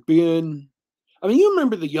would have been, I mean, you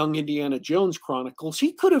remember the Young Indiana Jones Chronicles.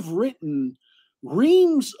 He could have written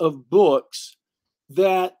reams of books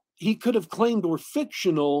that he could have claimed were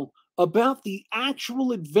fictional about the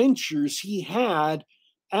actual adventures he had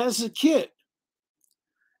as a kid.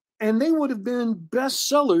 And they would have been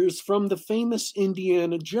bestsellers from the famous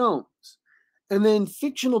Indiana Jones. And then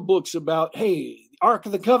fictional books about, hey, Ark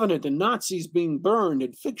of the Covenant and Nazis being burned,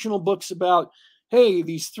 and fictional books about, hey,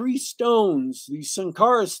 these 3 stones, these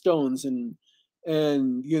Sankara stones, and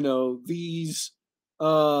these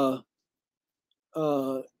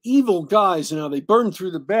evil guys, they burn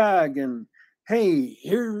through the bag, and hey,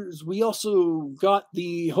 we also got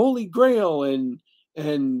the Holy Grail, and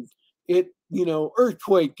it,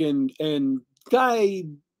 earthquake, and guy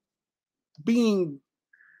being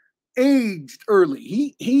aged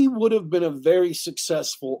early. He would have been a very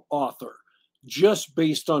successful author just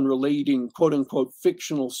based on relating quote unquote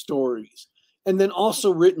fictional stories, and then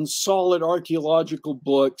also written solid archaeological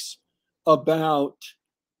books about,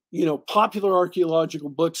 popular archaeological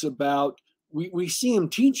books about, we see him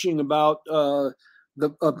teaching about a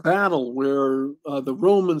battle where the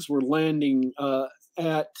Romans were landing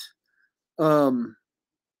at the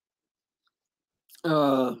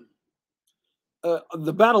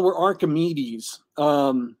battle where Archimedes,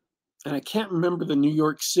 and I can't remember the New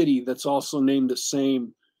York city that's also named the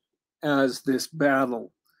same as this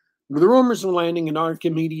battle. The Romans were landing, and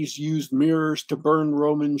Archimedes used mirrors to burn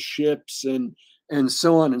Roman ships, and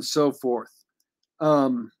so on and so forth.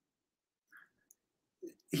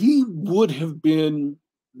 He would have been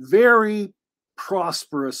very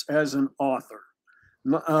prosperous as an author.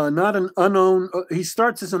 Not an unknown. He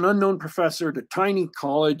starts as an unknown professor at a tiny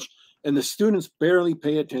college, and the students barely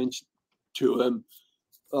pay attention to him.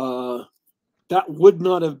 That would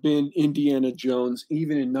not have been Indiana Jones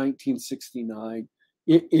even in 1969.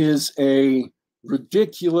 It is a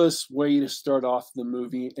ridiculous way to start off the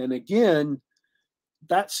movie. And again,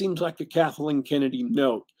 that seems like a Kathleen Kennedy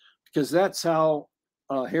note, because that's how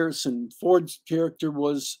Harrison Ford's character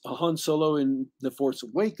was Han Solo in The Force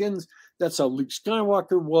Awakens. That's how Luke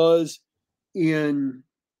Skywalker was in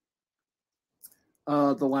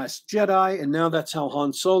The Last Jedi. And now that's how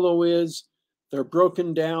Han Solo is. They're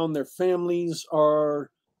broken down. Their families are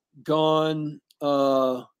gone.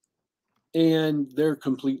 And they're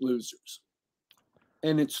complete losers.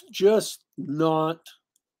 And it's just not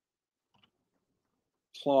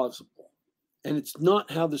plausible. And it's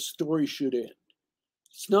not how the story should end.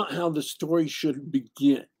 It's not how the story should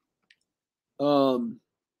begin. Han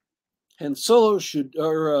Solo should,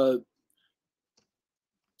 or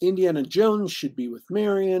Indiana Jones should be with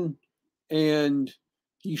Marion, and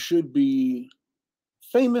he should be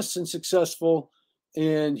famous and successful,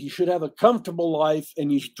 and he should have a comfortable life,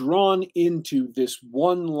 and he's drawn into this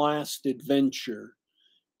one last adventure,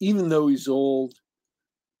 even though he's old,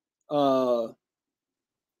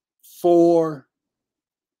 for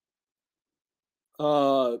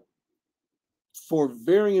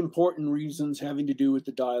very important reasons having to do with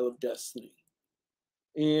the Dial of Destiny.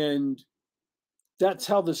 And that's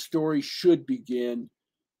how the story should begin,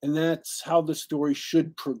 and that's how the story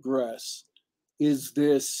should progress, is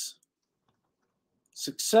this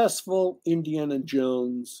successful Indiana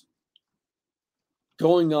Jones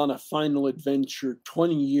going on a final adventure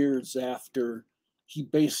 20 years after he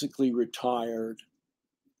basically retired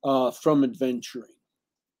from adventuring.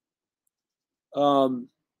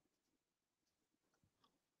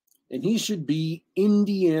 And he should be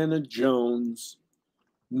Indiana Jones,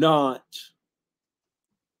 not,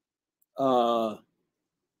 a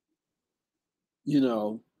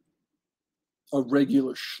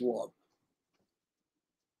regular schlub.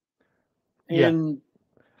 Yeah. And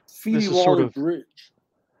Phoebe Waller-Bridge.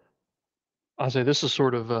 I'll say this is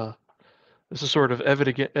sort of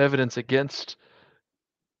evidence against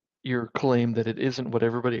your claim that it isn't what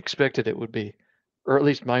everybody expected it would be, or at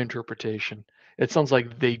least my interpretation. It sounds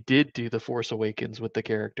like they did do The Force Awakens with the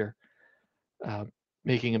character,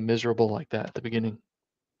 making him miserable like that at the beginning.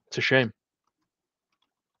 It's a shame.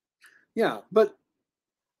 Yeah, but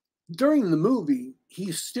during the movie,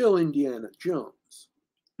 he's still Indiana Jones.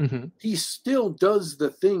 Mm-hmm. He still does the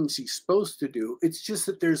things he's supposed to do. It's just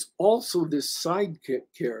that there's also this sidekick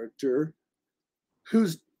character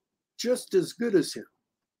who's just as good as him.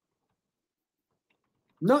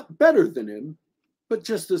 Not better than him, but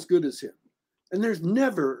just as good as him. And there's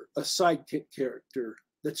never a sidekick character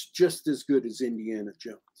that's just as good as Indiana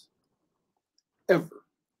Jones. Ever.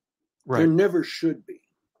 Right. There never should be.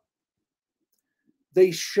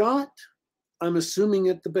 They shot, I'm assuming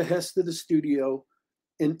at the behest of the studio,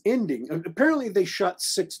 an ending. Apparently they shot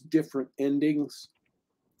 6 different endings,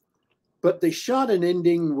 but they shot an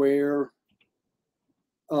ending where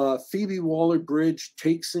Phoebe Waller-Bridge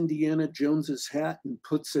takes Indiana Jones's hat and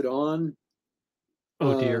puts it on.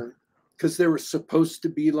 Oh dear. Because there was supposed to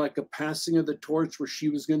be like a passing of the torch where she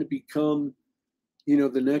was going to become,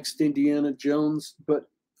 the next Indiana Jones. But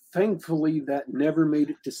thankfully, that never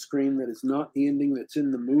made it to screen. That is not the ending that's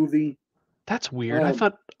in the movie. That's weird. I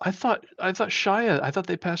thought Shia. I thought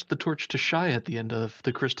they passed the torch to Shia at the end of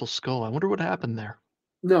the Crystal Skull. I wonder what happened there.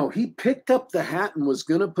 No, he picked up the hat and was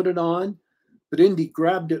going to put it on, but Indy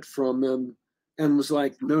grabbed it from him and was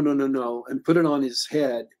like, no, and put it on his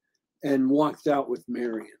head and walked out with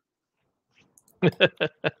Marion.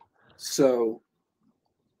 So,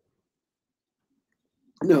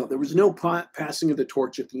 no, there was no passing of the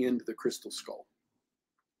torch at the end of the Crystal Skull.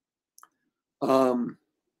 And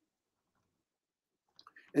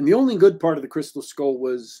the only good part of the Crystal Skull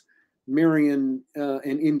was Marion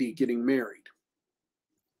and Indy getting married.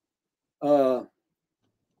 And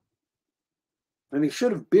they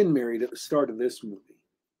should have been married at the start of this movie.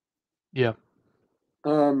 Yeah.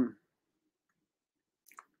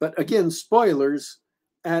 But again, spoilers,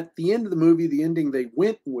 at the end of the movie, the ending they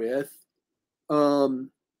went with,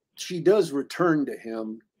 she does return to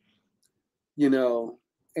him,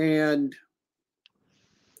 and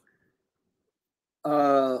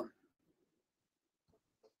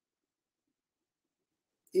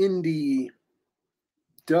Indy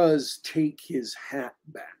does take his hat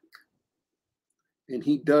back. And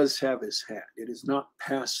he does have his hat. It is not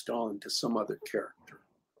passed on to some other character.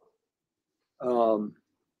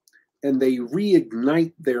 And they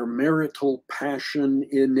reignite their marital passion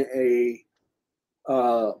in a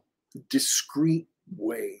discreet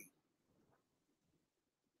way.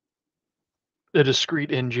 A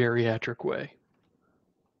discreet and geriatric way.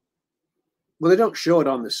 Well, they don't show it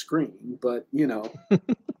on the screen, but,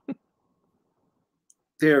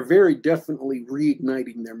 they're very definitely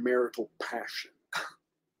reigniting their marital passion.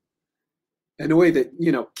 In a way that,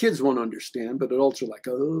 kids won't understand, but adults are like,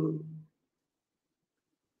 oh.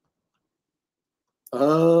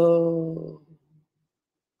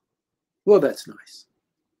 Well, that's nice.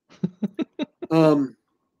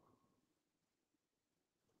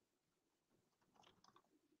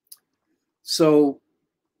 So,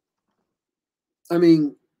 I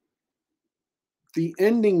mean, the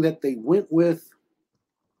ending that they went with,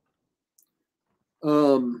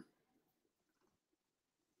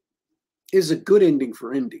 is a good ending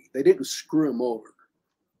for Indy. They didn't screw him over.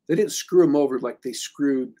 They didn't screw him over like they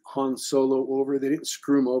screwed Han Solo over. They didn't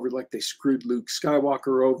screw him over like they screwed Luke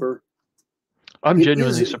Skywalker over. I'm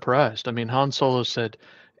genuinely surprised. I mean, Han Solo said,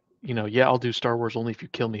 yeah, I'll do Star Wars only if you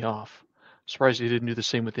kill me off. Surprised he didn't do the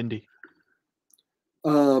same with Indy.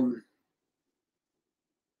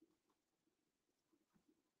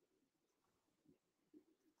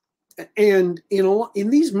 And in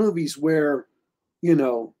these movies where,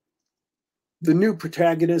 the new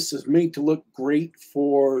protagonist is made to look great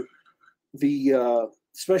for the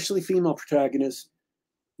especially female protagonist,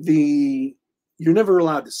 you're never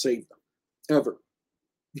allowed to save them, ever.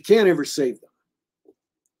 You can't ever save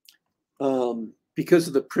them because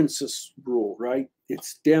of the princess rule, right?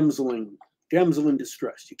 It's damsel in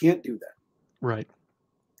distress. You can't do that. Right.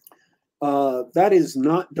 That is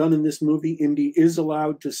not done in this movie. Indy is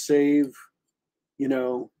allowed to save,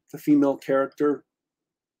 the female character.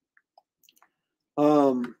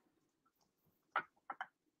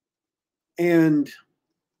 And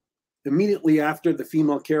immediately after, the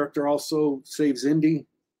female character also saves Indy.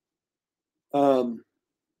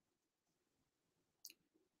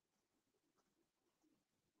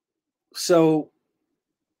 So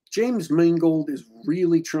James Mangold is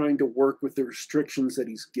really trying to work with the restrictions that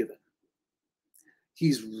he's given.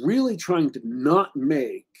 He's really trying to not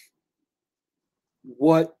make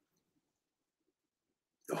what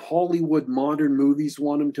Hollywood modern movies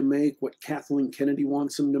want him to make, what Kathleen Kennedy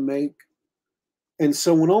wants him to make. And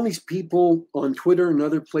so when all these people on Twitter and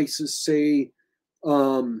other places say,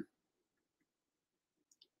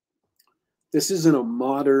 this isn't a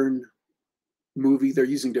modern movie, they're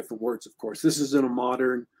using different words, of course. This isn't a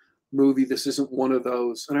modern movie. This isn't one of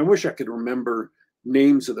those. And I wish I could remember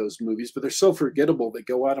names of those movies, but they're so forgettable, they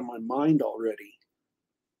go out of my mind already.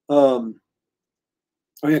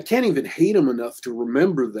 I can't even hate them enough to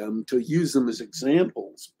remember them, to use them as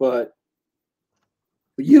examples, but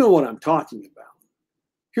But you know what I'm talking about.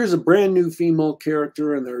 Here's a brand new female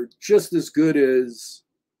character, and they're just as good as,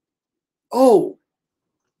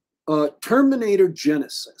 Terminator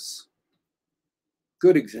Genesis.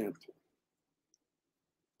 Good example.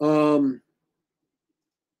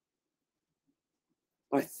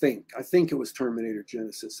 I think it was Terminator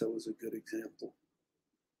Genesis that was a good example.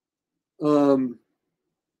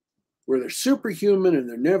 Where they're superhuman and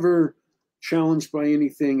they're never challenged by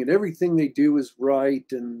anything, and everything they do is right,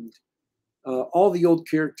 and all the old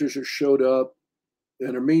characters are showed up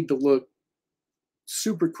and are made to look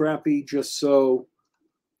super crappy just so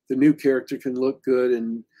the new character can look good,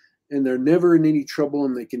 and they're never in any trouble,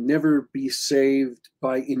 and they can never be saved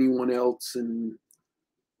by anyone else, and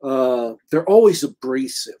they're always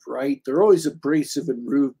abrasive, right? They're always abrasive and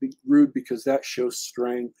rude because that shows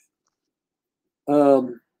strength.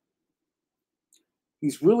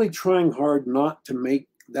 He's really trying hard not to make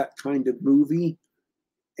that kind of movie,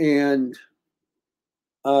 and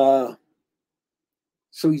so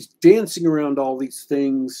he's dancing around all these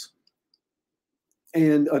things,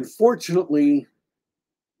 and unfortunately,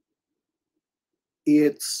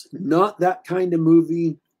 it's not that kind of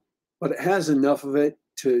movie, but it has enough of it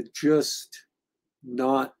to just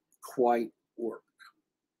not quite work.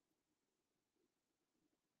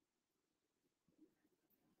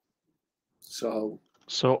 So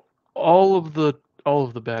all of the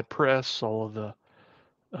bad press, all of the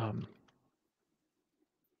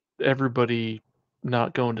everybody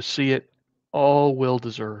not going to see it, all well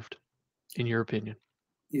deserved, in your opinion.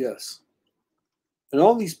 Yes. And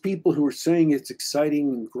all these people who are saying it's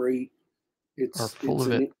exciting and great, it's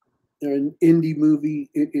an indie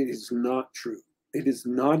movie. It is not true. It is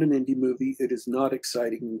not an indie movie. It is not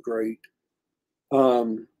exciting and great.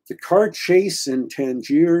 The car chase in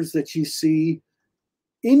Tangiers that you see,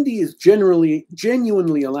 Indy is genuinely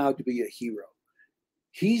allowed to be a hero.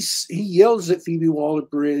 He yells at Phoebe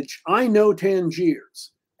Waller-Bridge, "I know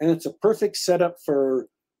Tangiers," and it's a perfect setup for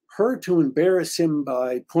her to embarrass him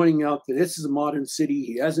by pointing out that this is a modern city.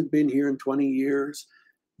 He hasn't been here in 20 years,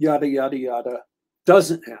 yada, yada, yada.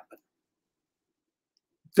 Doesn't happen.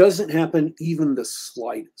 Doesn't happen even the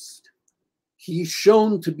slightest. He's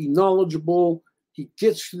shown to be knowledgeable. He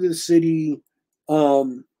gets to the city,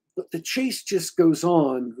 but the chase just goes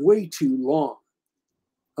on way too long.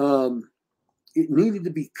 It needed to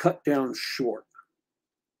be cut down short.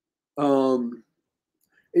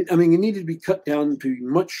 It needed to be cut down to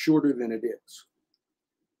much shorter than it is.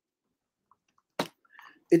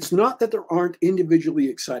 It's not that there aren't individually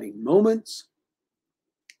exciting moments.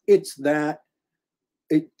 It's that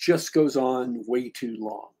it just goes on way too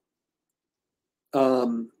long.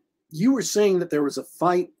 You were saying that there was a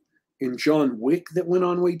fight in John Wick that went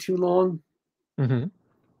on way too long. Mm-hmm.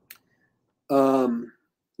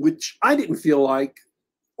 Which I didn't feel like,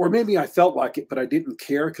 or maybe I felt like it, but I didn't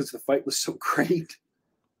care because the fight was so great.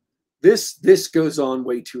 This goes on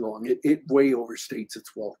way too long. It way overstays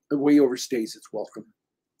its welcome.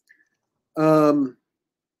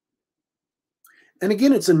 And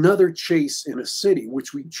again, it's another chase in a city,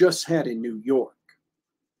 which we just had in New York.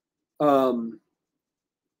 And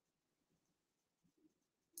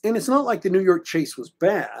it's not like the New York chase was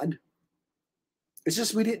bad. It's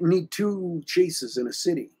just we didn't need two chases in a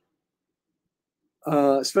city.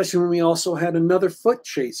 Especially when we also had another foot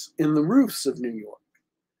chase in the roofs of New York.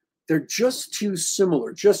 They're just too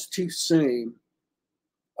similar, just too same.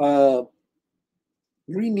 One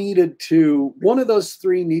of those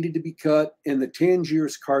three needed to be cut, and the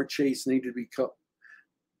Tangiers car chase needed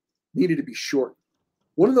to be short.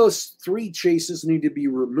 One of those three chases needed to be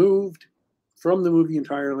removed from the movie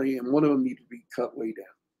entirely, and one of them needed to be cut way down.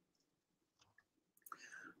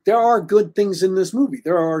 There are good things in this movie.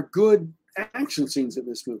 There are good action scenes in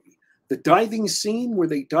this movie. The diving scene where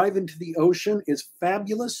they dive into the ocean is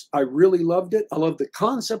fabulous. I really loved it. I love the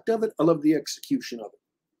concept of it. I love the execution of it.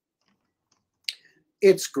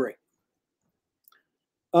 It's great.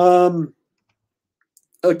 Again,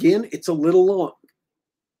 it's a little long.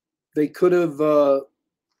 They could have done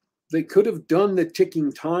the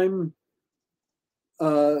ticking time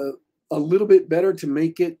a little bit better to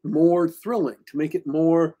make it more thrilling, to make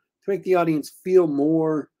the audience feel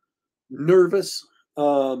more nervous.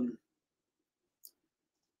 But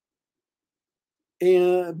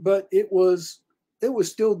it was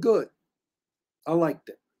still good. I liked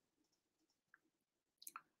it.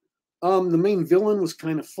 The main villain was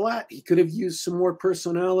kind of flat. He could have used some more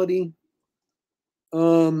personality.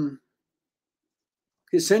 His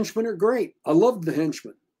henchmen are great. I loved the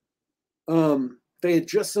henchmen. They had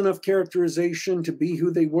just enough characterization to be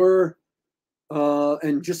who they were,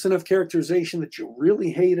 and just enough characterization that you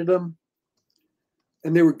really hated them.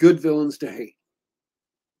 And they were good villains to hate.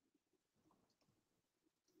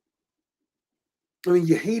 I mean,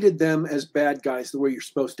 you hated them as bad guys the way you're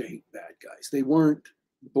supposed to hate bad guys. They weren't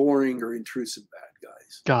boring or intrusive bad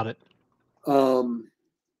guys. Got it.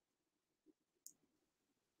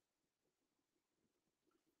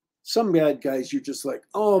 Some bad guys, you're just like,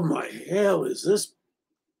 oh my hell, is this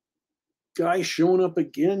guy showing up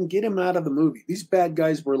again? Get him out of the movie. These bad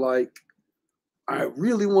guys were like, I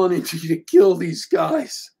really wanted you to kill these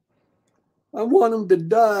guys. I want them to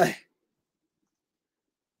die.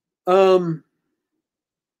 So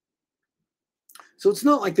it's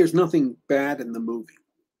not like there's nothing bad in the movie.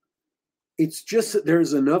 It's just that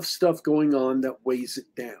there's enough stuff going on that weighs it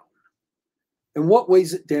down. And what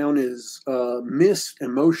weighs it down is missed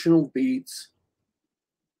emotional beats.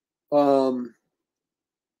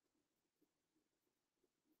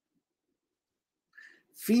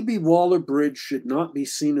 Phoebe Waller-Bridge should not be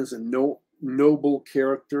seen as a noble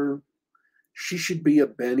character. She should be a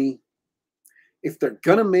Benny. If they're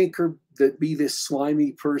gonna make her be this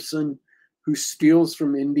slimy person who steals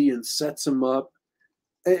from Indy and sets him up,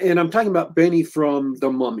 and I'm talking about Benny from The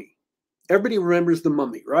Mummy. Everybody remembers The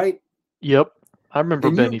Mummy, right? Yep. I remember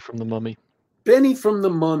Benny from The Mummy. Benny from The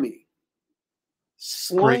Mummy.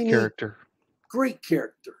 Slimy, great character. Great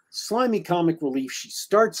character. Slimy comic relief. She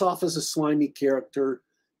starts off as a slimy character.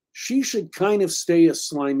 She should kind of stay a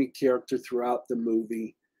slimy character throughout the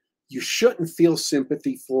movie. You shouldn't feel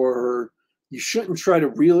sympathy for her. You shouldn't try to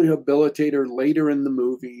rehabilitate her later in the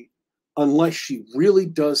movie unless she really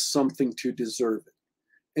does something to deserve it.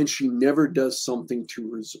 And she never does something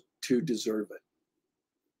to deserve it.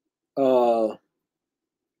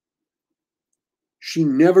 She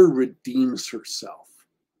never redeems herself.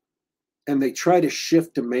 And they try to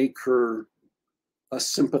shift to make her a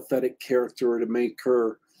sympathetic character or to make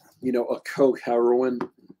her, a co-heroine,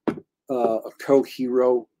 a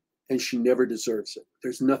co-hero, and she never deserves it.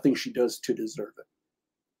 There's nothing she does to deserve it.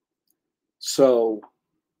 So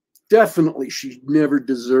definitely she never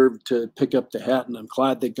deserved to pick up the hat, and I'm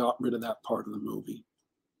glad they got rid of that part of the movie.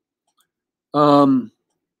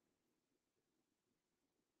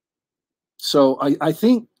 So I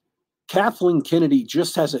think Kathleen Kennedy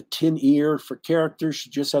just has a tin ear for characters. She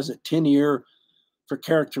just has a tin ear for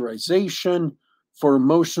characterization, for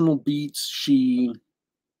emotional beats. She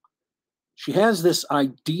has this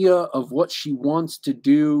idea of what she wants to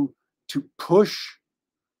do to push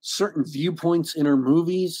certain viewpoints in her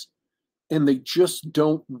movies, and they just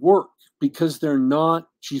don't work because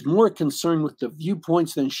she's more concerned with the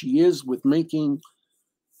viewpoints than she is with making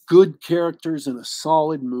good characters in a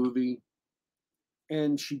solid movie.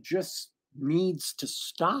 And she just needs to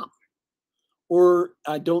stop. Or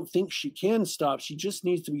I don't think she can stop. She just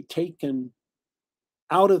needs to be taken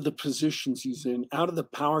out of the position she's in, out of the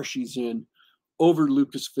power she's in over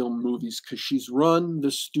Lucasfilm movies, because she's run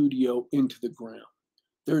the studio into the ground.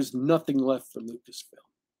 There's nothing left for Lucasfilm.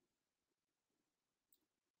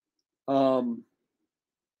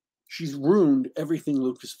 She's ruined everything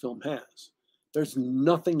Lucasfilm has. There's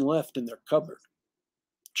nothing left in their cupboard.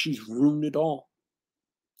 She's ruined it all.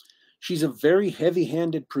 She's a very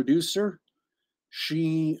heavy-handed producer.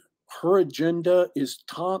 Her agenda is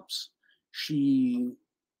tops. She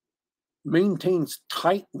maintains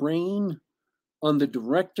tight rein on the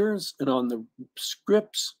directors and on the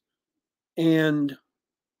scripts, and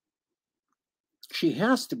she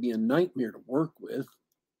has to be a nightmare to work with.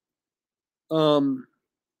 And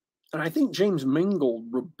I think James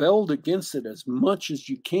Mangold rebelled against it as much as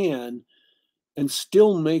you can and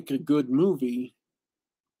still make a good movie.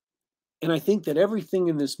 And I think that everything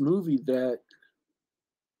in this movie that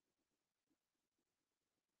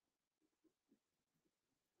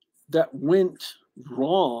went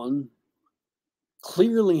wrong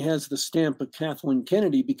clearly has the stamp of Kathleen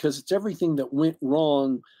Kennedy, because it's everything that went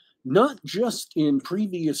wrong, not just in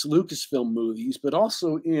previous Lucasfilm movies, but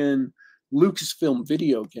also in Lucasfilm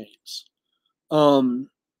video games. The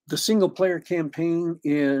single-player campaign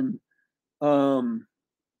in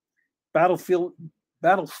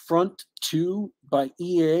Battlefront 2 by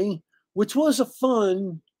EA, which was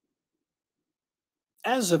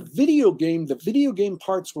as a video game, the video game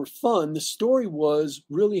parts were fun. The story was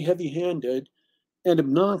really heavy-handed and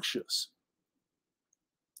obnoxious.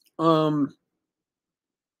 The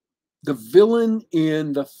villain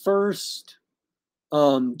in the first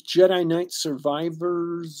Jedi Knight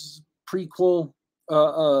Survivors prequel,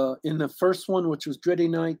 in the first one, which was Jedi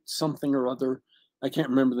Knight something or other, I can't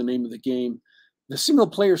remember the name of the game. The single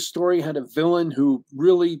player story had a villain who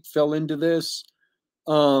really fell into this.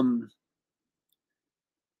 All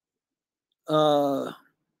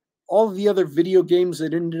the other video games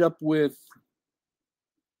that ended up with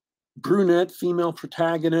brunette female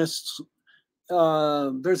protagonists.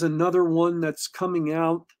 There's another one that's coming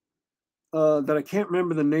out that I can't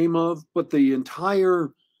remember the name of, but the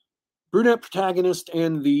entire brunette protagonist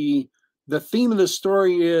and the theme of the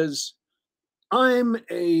story is, I'm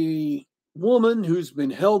a woman who's been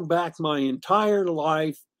held back my entire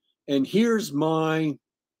life, and here's my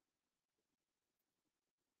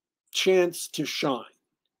chance to shine.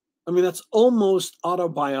 I mean, that's almost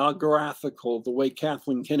autobiographical the way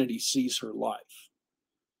Kathleen Kennedy sees her life.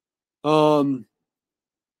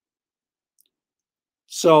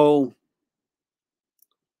 So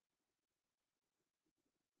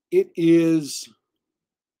it is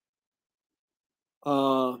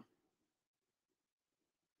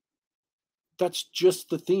that's just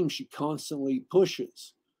the theme she constantly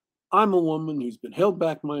pushes. I'm a woman who's been held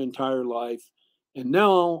back my entire life, and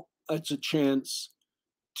now it's a chance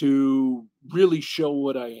to really show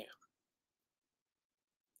what I am.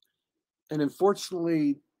 And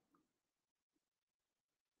unfortunately,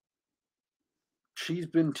 she's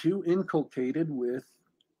been too inculcated with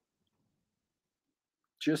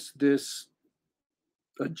just this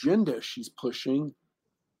agenda she's pushing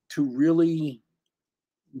to really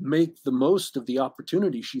make the most of the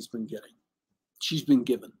opportunity she's been given.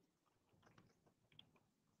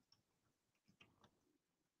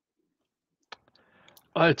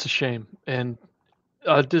 It's a shame, and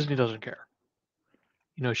Disney doesn't care.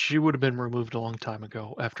 You know, she would have been removed a long time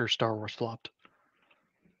ago after Star Wars flopped.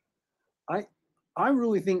 I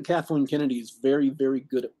really think Kathleen Kennedy is very, very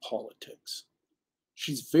good at politics.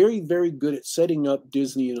 She's very, very good at setting up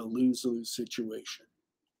Disney in a lose-lose situation.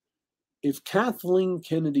 If Kathleen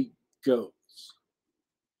Kennedy goes,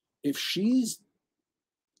 if she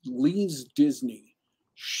leaves Disney,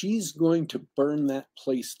 she's going to burn that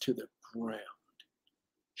place to the ground.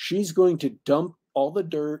 She's going to dump all the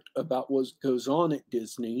dirt about what goes on at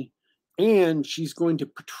Disney, and she's going to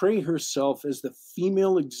portray herself as the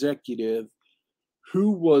female executive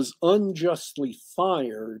who was unjustly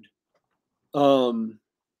fired. And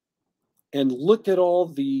look at all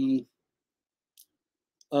the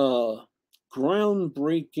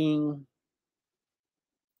groundbreaking,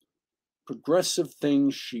 progressive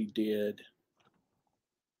things she did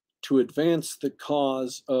to advance the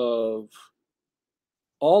cause of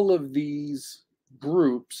all of these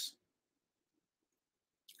groups.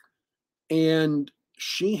 And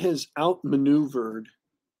she has outmaneuvered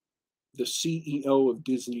the CEO of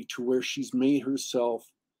Disney to where she's made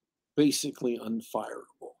herself basically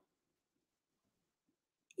unfireable.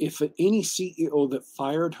 If any CEO that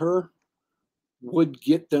fired her would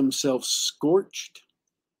get themselves scorched,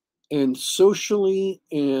 and socially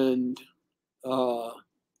and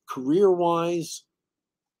career-wise,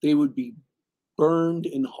 they would be burned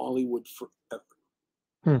in Hollywood forever.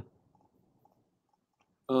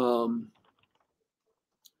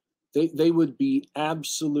 They would be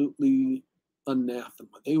absolutely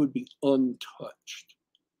anathema. They would be untouched.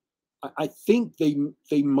 I think they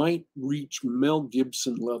might reach Mel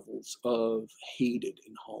Gibson levels of hated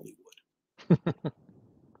in Hollywood.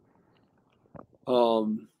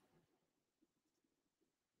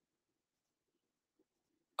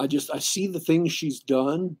 I see the things she's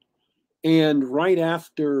done, and right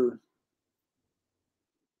after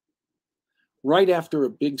a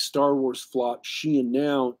big Star Wars flop, she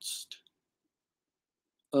announced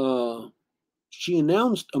a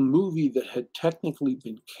movie that had technically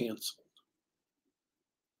been canceled.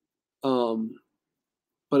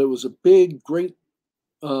 But it was a big, great,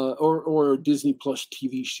 or a Disney Plus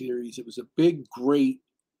TV series. It was a big, great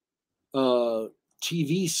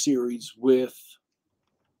TV series with,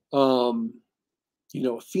 a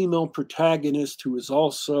female protagonist who is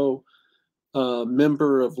also a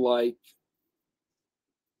member of like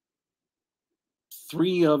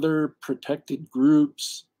 3 other protected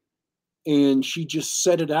groups. And she just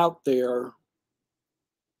set it out there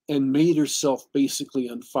and made herself basically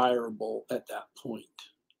unfireable at that point.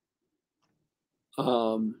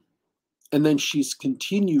 And then she's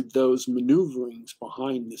continued those maneuverings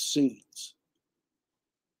behind the scenes.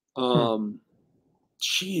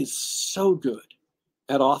 She is so good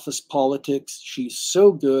at office politics. She's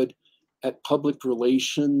so good at public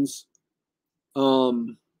relations.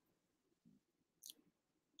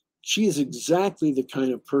 She is exactly the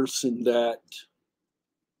kind of person that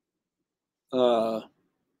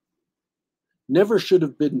never should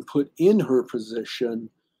have been put in her position,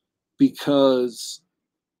 because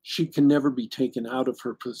she can never be taken out of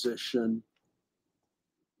her position.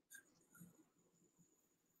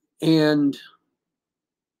 And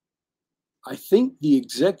I think the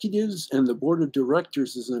executives and the board of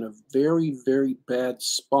directors is in a very, very bad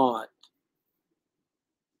spot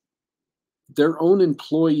their own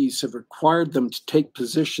employees have required them to take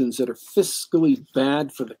positions that are fiscally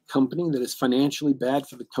bad for the company, that is financially bad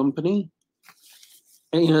for the company,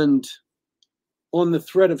 and on the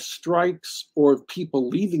threat of strikes or of people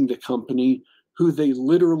leaving the company who they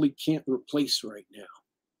literally can't replace right now.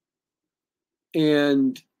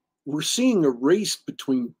 And we're seeing a race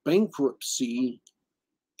between bankruptcy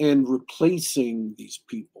and replacing these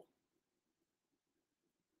people.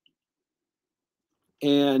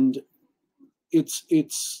 And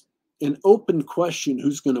it's an open question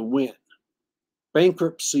who's going to win,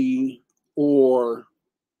 bankruptcy or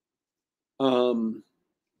the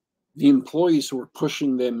employees who are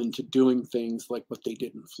pushing them into doing things like what they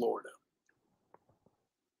did in Florida.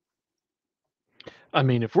 I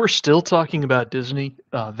mean, if we're still talking about Disney,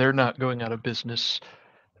 they're not going out of business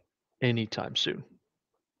anytime soon.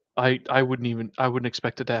 I wouldn't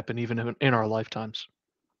expect it to happen even in our lifetimes.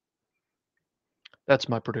 That's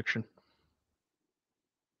my prediction.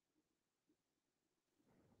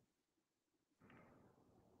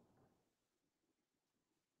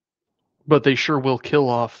 But they sure will kill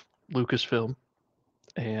off Lucasfilm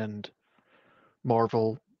and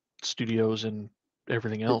Marvel Studios and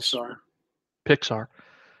everything else. Pixar.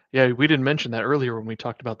 Yeah, we didn't mention that earlier when we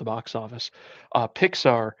talked about the box office.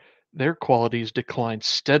 Pixar, their quality's declined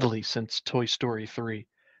steadily since Toy Story 3,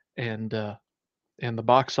 and the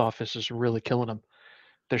box office is really killing them.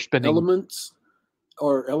 They're spending Elements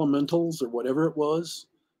or Elementals or whatever it was,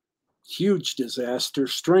 huge disaster.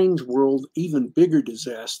 Strange World, even bigger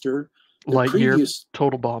disaster. Lightyear,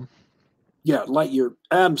 total bomb. Yeah, Lightyear,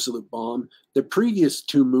 absolute bomb. The previous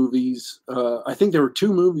two movies, I think there were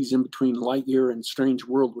two movies in between Lightyear and Strange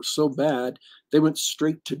World, were so bad they went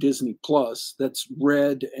straight to Disney Plus. That's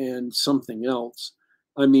Red and something else.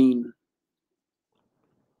 I mean,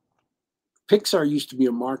 Pixar used to be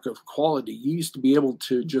a mark of quality. You used to be able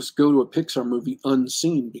to just go to a Pixar movie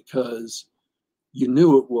unseen because you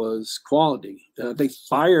knew it was quality. They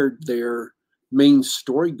fired their main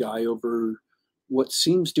story guy over what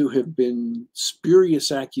seems to have been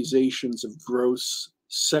spurious accusations of gross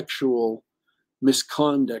sexual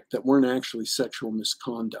misconduct that weren't actually sexual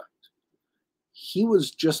misconduct. He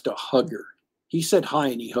was just a hugger. He said hi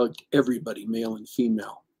and he hugged everybody, male and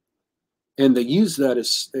female. And they used that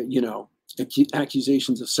as,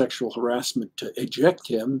 accusations of sexual harassment to eject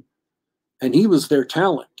him. And he was their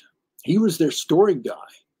talent. He was their story guy.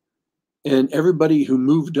 And everybody who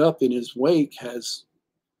moved up in his wake has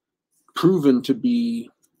proven to be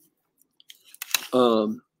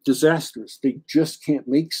disastrous. They just can't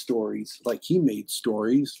make stories like he made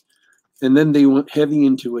stories. And then they went heavy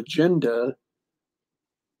into agenda,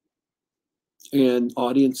 and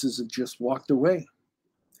audiences have just walked away.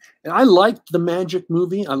 And I liked the Magic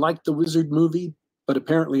movie. I liked the Wizard movie, but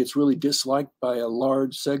apparently it's really disliked by a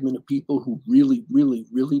large segment of people who really, really,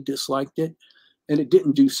 really disliked it. And it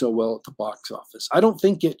didn't do so well at the box office. I don't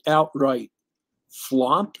think it outright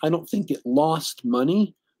flopped. I don't think it lost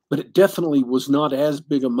money, but it definitely was not as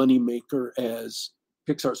big a moneymaker as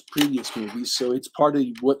Pixar's previous movies. So it's part of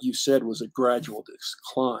what you said was a gradual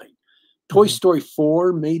decline. Toy Story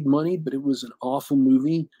 4 made money, but it was an awful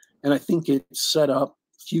movie. And I think it set up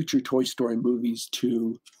future Toy Story movies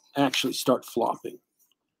to actually start flopping,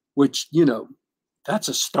 which, that's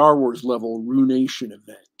a Star Wars level ruination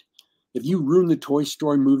event. If you ruin the Toy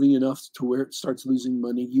Story movie enough to where it starts losing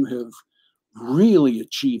money, you have really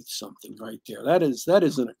achieved something right there. That is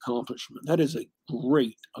an accomplishment. That is a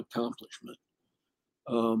great accomplishment.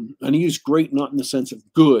 And I use great not in the sense of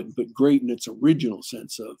good, but great in its original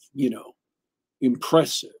sense of,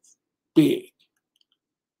 impressive, big.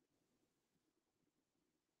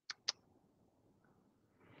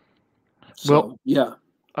 So, well, yeah.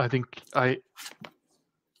 I think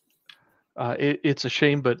it's a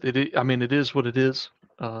shame, but it is what it is,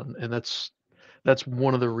 and that's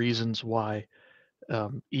one of the reasons why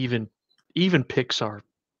even Pixar,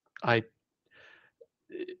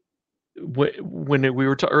 when we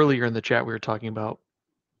were earlier in the chat, we were talking about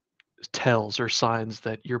tells or signs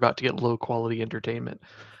that you're about to get low quality entertainment.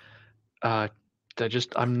 I'm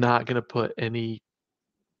not going to put any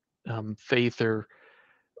faith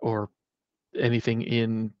or anything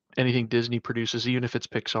in anything Disney produces, even if it's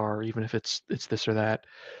Pixar, even if it's this or that.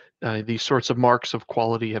 These sorts of marks of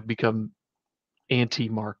quality have become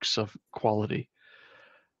anti-marks of quality.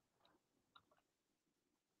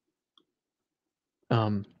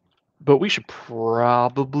 But we should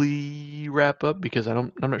probably wrap up because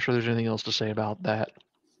I'm not sure there's anything else to say about that.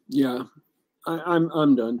 Yeah,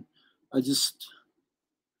 I'm done. I just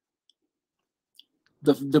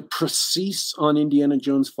the precise on Indiana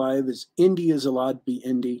Jones 5 is Indy is allowed to be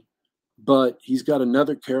Indy. but he's got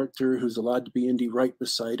another character who's allowed to be Indy right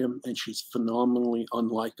beside him, and she's phenomenally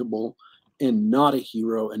unlikable and not a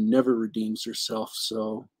hero and never redeems herself.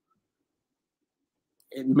 So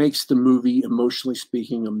it makes the movie, emotionally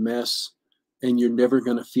speaking, a mess, and you're never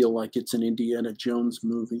going to feel like it's an Indiana Jones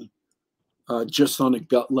movie, just on a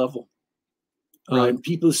gut level. Right. And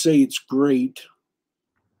people say it's great.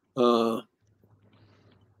 I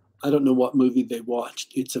don't know what movie they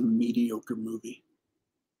watched. It's a mediocre movie.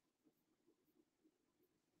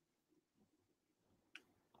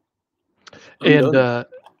 I'm And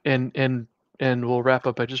done. and we'll wrap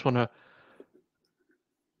up. I just want to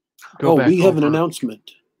go We back have an over.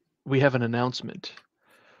 announcement. We have an announcement.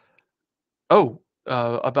 Oh,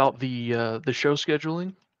 about the show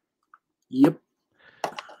scheduling. Yep.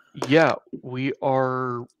 Yeah, we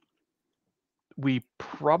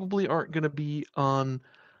probably aren't going to be on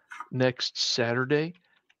next Saturday,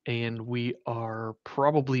 and we are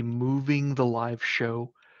probably moving the live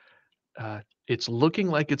show. It's looking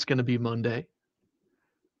like it's going to be Mondays.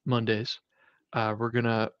 We're going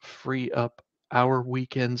to free up our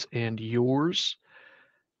weekends and yours.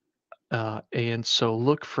 And so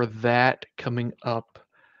look for that coming up.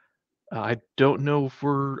 I don't know if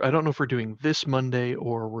we're doing this Monday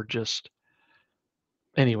or we're just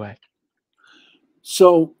anyway.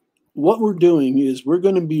 So what we're doing is we're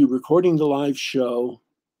going to be recording the live show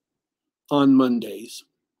on Mondays,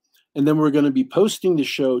 and then we're going to be posting the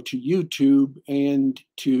show to YouTube and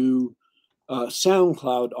to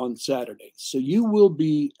SoundCloud on Saturday. So you will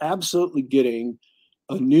be absolutely getting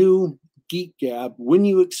a new Geek Gab when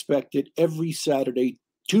you expect it every Saturday,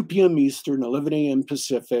 2 p.m. Eastern, 11 a.m.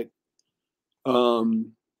 Pacific, to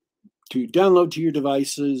download to your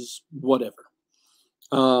devices, whatever.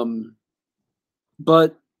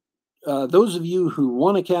 But those of you who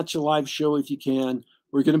want to catch a live show, if you can,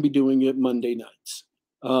 we're going to be doing it Monday nights.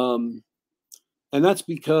 And that's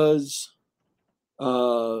because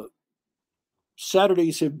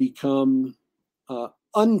Saturdays have become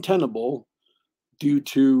untenable due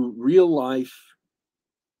to real life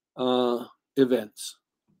events.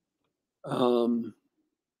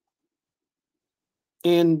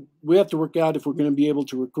 And we have to work out if we're going to be able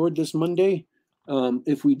to record this Monday.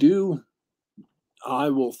 If we do, I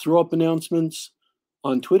will throw up announcements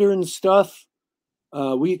on Twitter and stuff.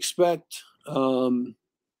 We expect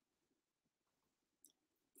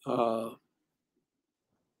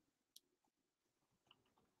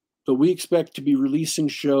but we expect to be releasing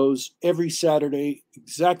shows every Saturday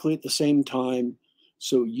exactly at the same time.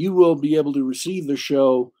 So you will be able to receive the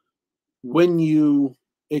show when you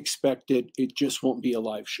expect it. It just won't be a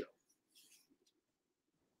live show.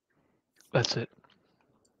 That's it.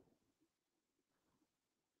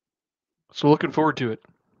 So looking forward to it.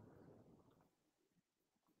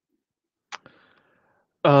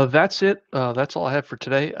 That's it. That's all I have for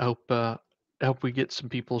today. I hope we get some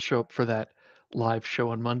people show up for that live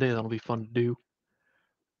show on Monday. That'll be fun to do.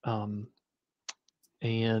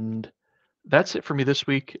 And that's it for me this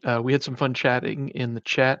week. We had some fun chatting in the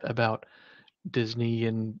chat about Disney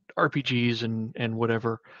and RPGs and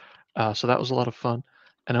whatever. So that was a lot of fun.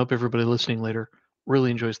 And I hope everybody listening later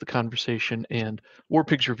really enjoys the conversation and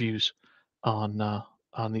Warpig's reviews on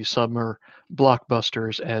these summer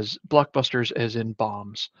blockbusters as in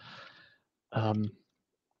bombs.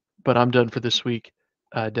 But I'm done for this week.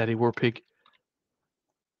 Daddy Warpig,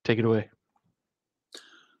 take it away. I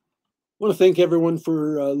want to thank everyone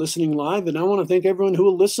for listening live, and I want to thank everyone who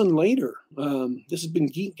will listen later. This has been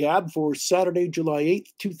Geek Gab for Saturday, July 8th,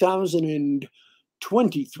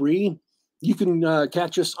 2023. You can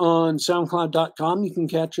catch us on SoundCloud.com. You can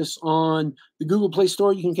catch us on the Google Play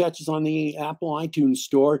Store. You can catch us on the Apple iTunes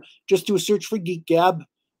Store. Just do a search for Geek Gab,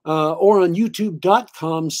 or on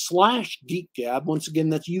YouTube.com/Geek Gab. Once again,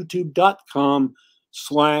 that's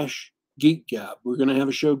YouTube.com/Geek Gab. We're going to have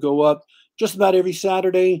a show go up just about every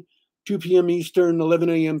Saturday, 2 p.m. Eastern, 11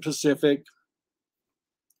 a.m. Pacific.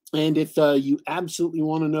 And if you absolutely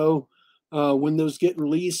want to know when those get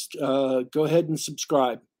released, go ahead and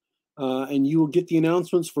subscribe. And you will get the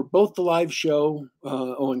announcements for both the live show.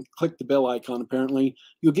 And click the bell icon, apparently.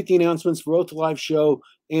 You'll get the announcements for both the live show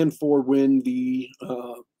and for when the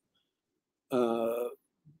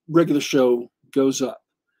regular show goes up.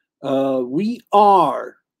 We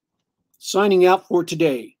are signing out for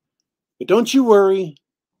today. But don't you worry.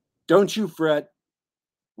 Don't you fret.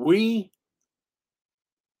 We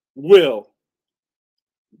will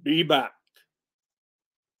be back.